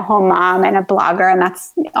stay-at-home mom and a blogger and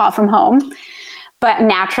that's all from home. But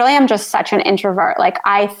naturally, I'm just such an introvert. Like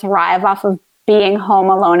I thrive off of being home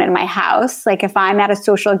alone in my house. Like if I'm at a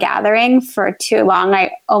social gathering for too long,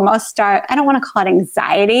 I almost start, I don't want to call it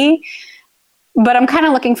anxiety, but I'm kind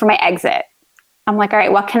of looking for my exit. I'm like, all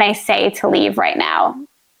right, what can I say to leave right now?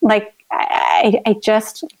 Like, I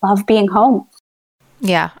just love being home.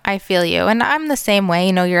 Yeah, I feel you. And I'm the same way.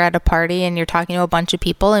 You know, you're at a party and you're talking to a bunch of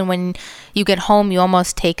people. And when you get home, you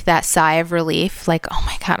almost take that sigh of relief. Like, oh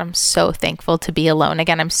my God, I'm so thankful to be alone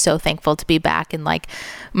again. I'm so thankful to be back in like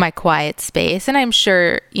my quiet space. And I'm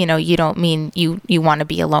sure, you know, you don't mean you want to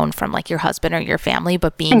be alone from like your husband or your family,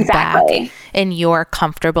 but being back in your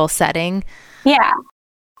comfortable setting. Yeah.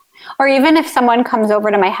 Or even if someone comes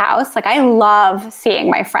over to my house, like I love seeing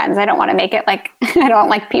my friends. I don't want to make it like I don't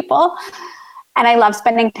like people. And I love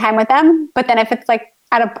spending time with them. But then if it's like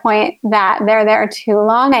at a point that they're there too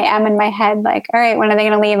long, I am in my head like, all right, when are they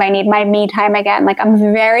going to leave? I need my me time again. Like I'm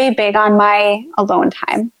very big on my alone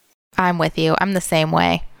time. I'm with you. I'm the same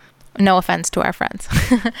way. No offense to our friends.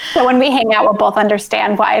 So when we hang out, we'll both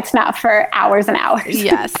understand why it's not for hours and hours.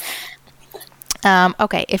 Yes.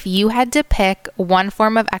 Okay. If you had to pick one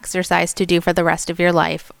form of exercise to do for the rest of your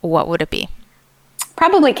life, what would it be?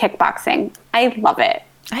 Probably kickboxing. I love it.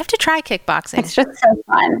 I have to try kickboxing. It's just so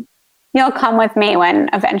fun. You'll come with me when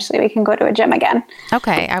eventually we can go to a gym again.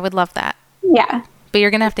 Okay. I would love that. Yeah. But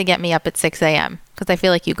you're going to have to get me up at 6 a.m. because I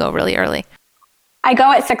feel like you go really early. I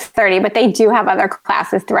go at 6:30, but they do have other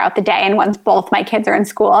classes throughout the day. And once both my kids are in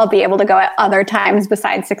school, I'll be able to go at other times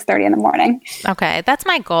besides 6:30 in the morning. Okay. That's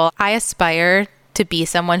my goal. I aspire to be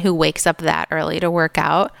someone who wakes up that early to work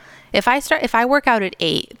out. If I work out at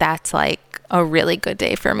 8, that's like a really good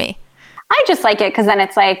day for me. I just like it because then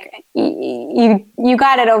it's like you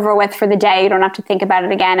got it over with for the day. You don't have to think about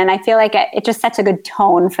it again. And I feel like it just sets a good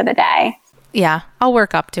tone for the day. Yeah, I'll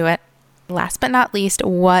work up to it. Last but not least,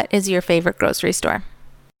 what is your favorite grocery store?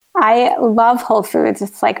 I love Whole Foods.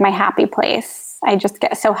 It's like my happy place. I just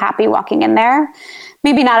get so happy walking in there.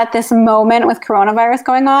 Maybe not at this moment with coronavirus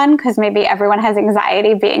going on because maybe everyone has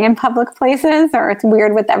anxiety being in public places or it's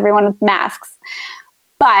weird with everyone with masks.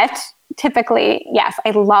 But typically, yes,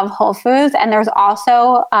 I love Whole Foods. And there's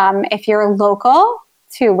also, if you're local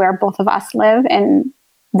to where both of us live in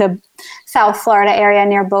the South Florida area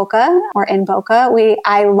near Boca or in Boca,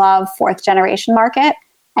 I love Fourth Generation Market.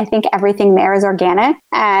 I think everything there is organic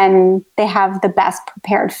and they have the best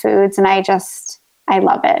prepared foods. And I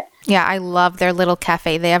love it. Yeah, I love their little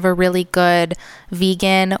cafe. They have a really good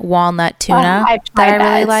vegan walnut tuna I've tried that.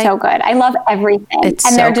 really it's like. So good. I love everything. It's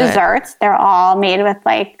and so their good. desserts, they're all made with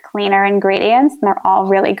like cleaner ingredients and they're all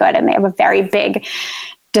really good. And they have a very big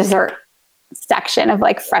dessert section of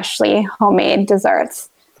like freshly homemade desserts.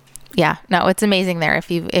 Yeah, no, it's amazing there.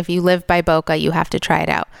 If you live by Boca, you have to try it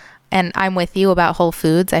out. And I'm with you about Whole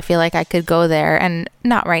Foods. I feel like I could go there, and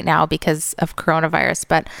not right now because of coronavirus,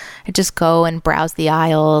 but I just go and browse the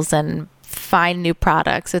aisles and find new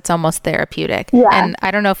products. It's almost therapeutic. Yeah. And I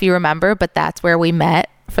don't know if you remember, but that's where we met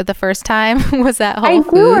for the first time was at Whole Foods.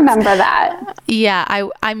 I do remember that. Yeah,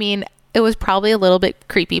 I mean, it was probably a little bit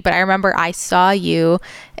creepy, but I remember I saw you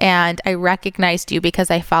and I recognized you because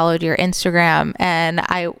I followed your Instagram, and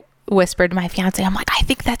I whispered to my fiance, I'm like, I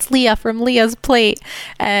think that's Leah from Leah's Plate.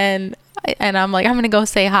 And I'm like, I'm going to go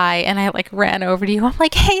say hi. And I like ran over to you. I'm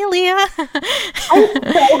like, hey, Leah. I'm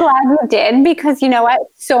so glad you did, because you know what?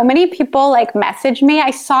 So many people like messaged me.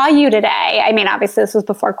 I saw you today. I mean, obviously this was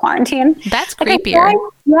before quarantine. That's like, creepier.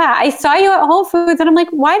 I saw you at Whole Foods and I'm like,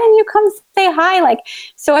 why didn't you come say hi? Like,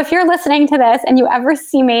 so if you're listening to this and you ever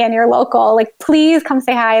see me and you're local, like, please come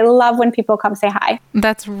say hi. I love when people come say hi.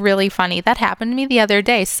 That's really funny. That happened to me the other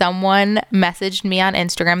day. Someone messaged me on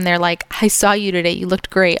Instagram. They're like, I saw you today. You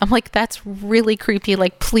looked great. I'm like, that's really creepy.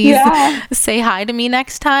 Like, please say hi to me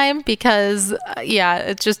next time, because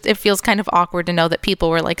it feels kind of awkward to know that people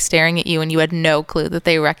were like staring at you and you had no clue that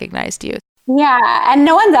they recognized you. Yeah. And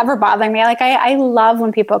no one's ever bothering me. Like, I love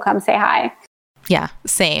when people come say hi. Yeah,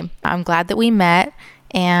 same. I'm glad that we met.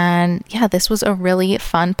 And yeah, this was a really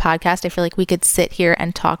fun podcast. I feel like we could sit here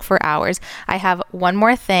and talk for hours. I have one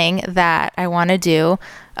more thing that I want to do.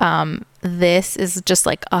 This is just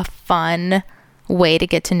like a fun way to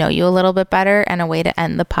get to know you a little bit better and a way to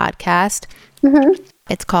end the podcast. Mm-hmm.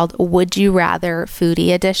 It's called Would You Rather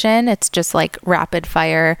Foodie Edition. It's just like rapid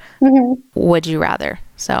fire. Mm-hmm. Would you rather?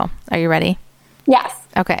 So are you ready? Yes.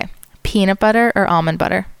 Okay. Peanut butter or almond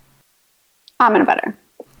butter? Almond butter.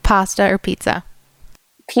 Pasta or pizza?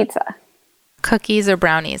 Pizza. Cookies or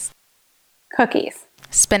brownies? Cookies.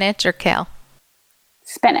 Spinach or kale?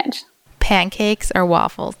 Spinach. Pancakes or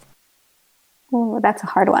waffles? Oh, that's a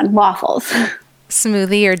hard one. Waffles.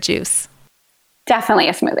 Smoothie or juice? Definitely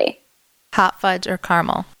a smoothie. Hot fudge or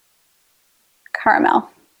caramel? Caramel.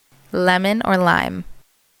 Lemon or lime?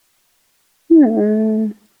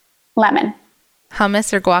 Lemon.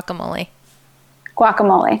 Hummus or guacamole?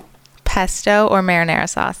 Guacamole. Pesto or marinara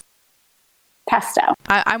sauce? Pesto.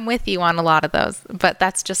 I'm with you on a lot of those, but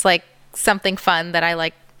that's just like something fun that I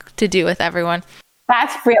like to do with everyone.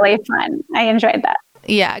 That's really fun. I enjoyed that.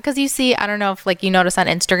 Yeah, because you see, I don't know if like you notice on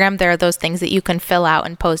Instagram, there are those things that you can fill out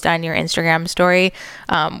and post on your Instagram story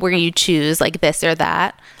where you choose like this or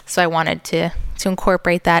that. So I wanted to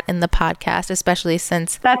incorporate that in the podcast, especially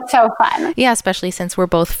since... That's so fun. Yeah, especially since we're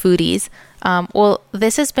both foodies. Well,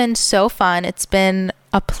 this has been so fun. It's been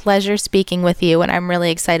a pleasure speaking with you, and I'm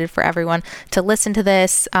really excited for everyone to listen to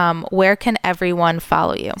this. Where can everyone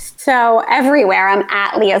follow you? So everywhere. I'm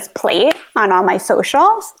at Leah's Plate on all my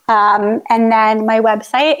socials. And then my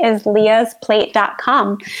website is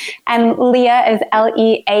leahsplate.com. And Leah is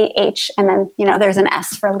Leah. And then, there's an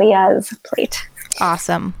S for Leah's Plate.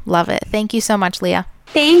 Awesome. Love it. Thank you so much, Leah.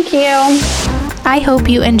 Thank you. I hope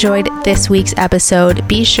you enjoyed this week's episode.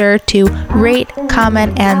 Be sure to rate,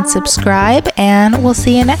 comment, and subscribe, and we'll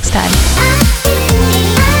see you next time.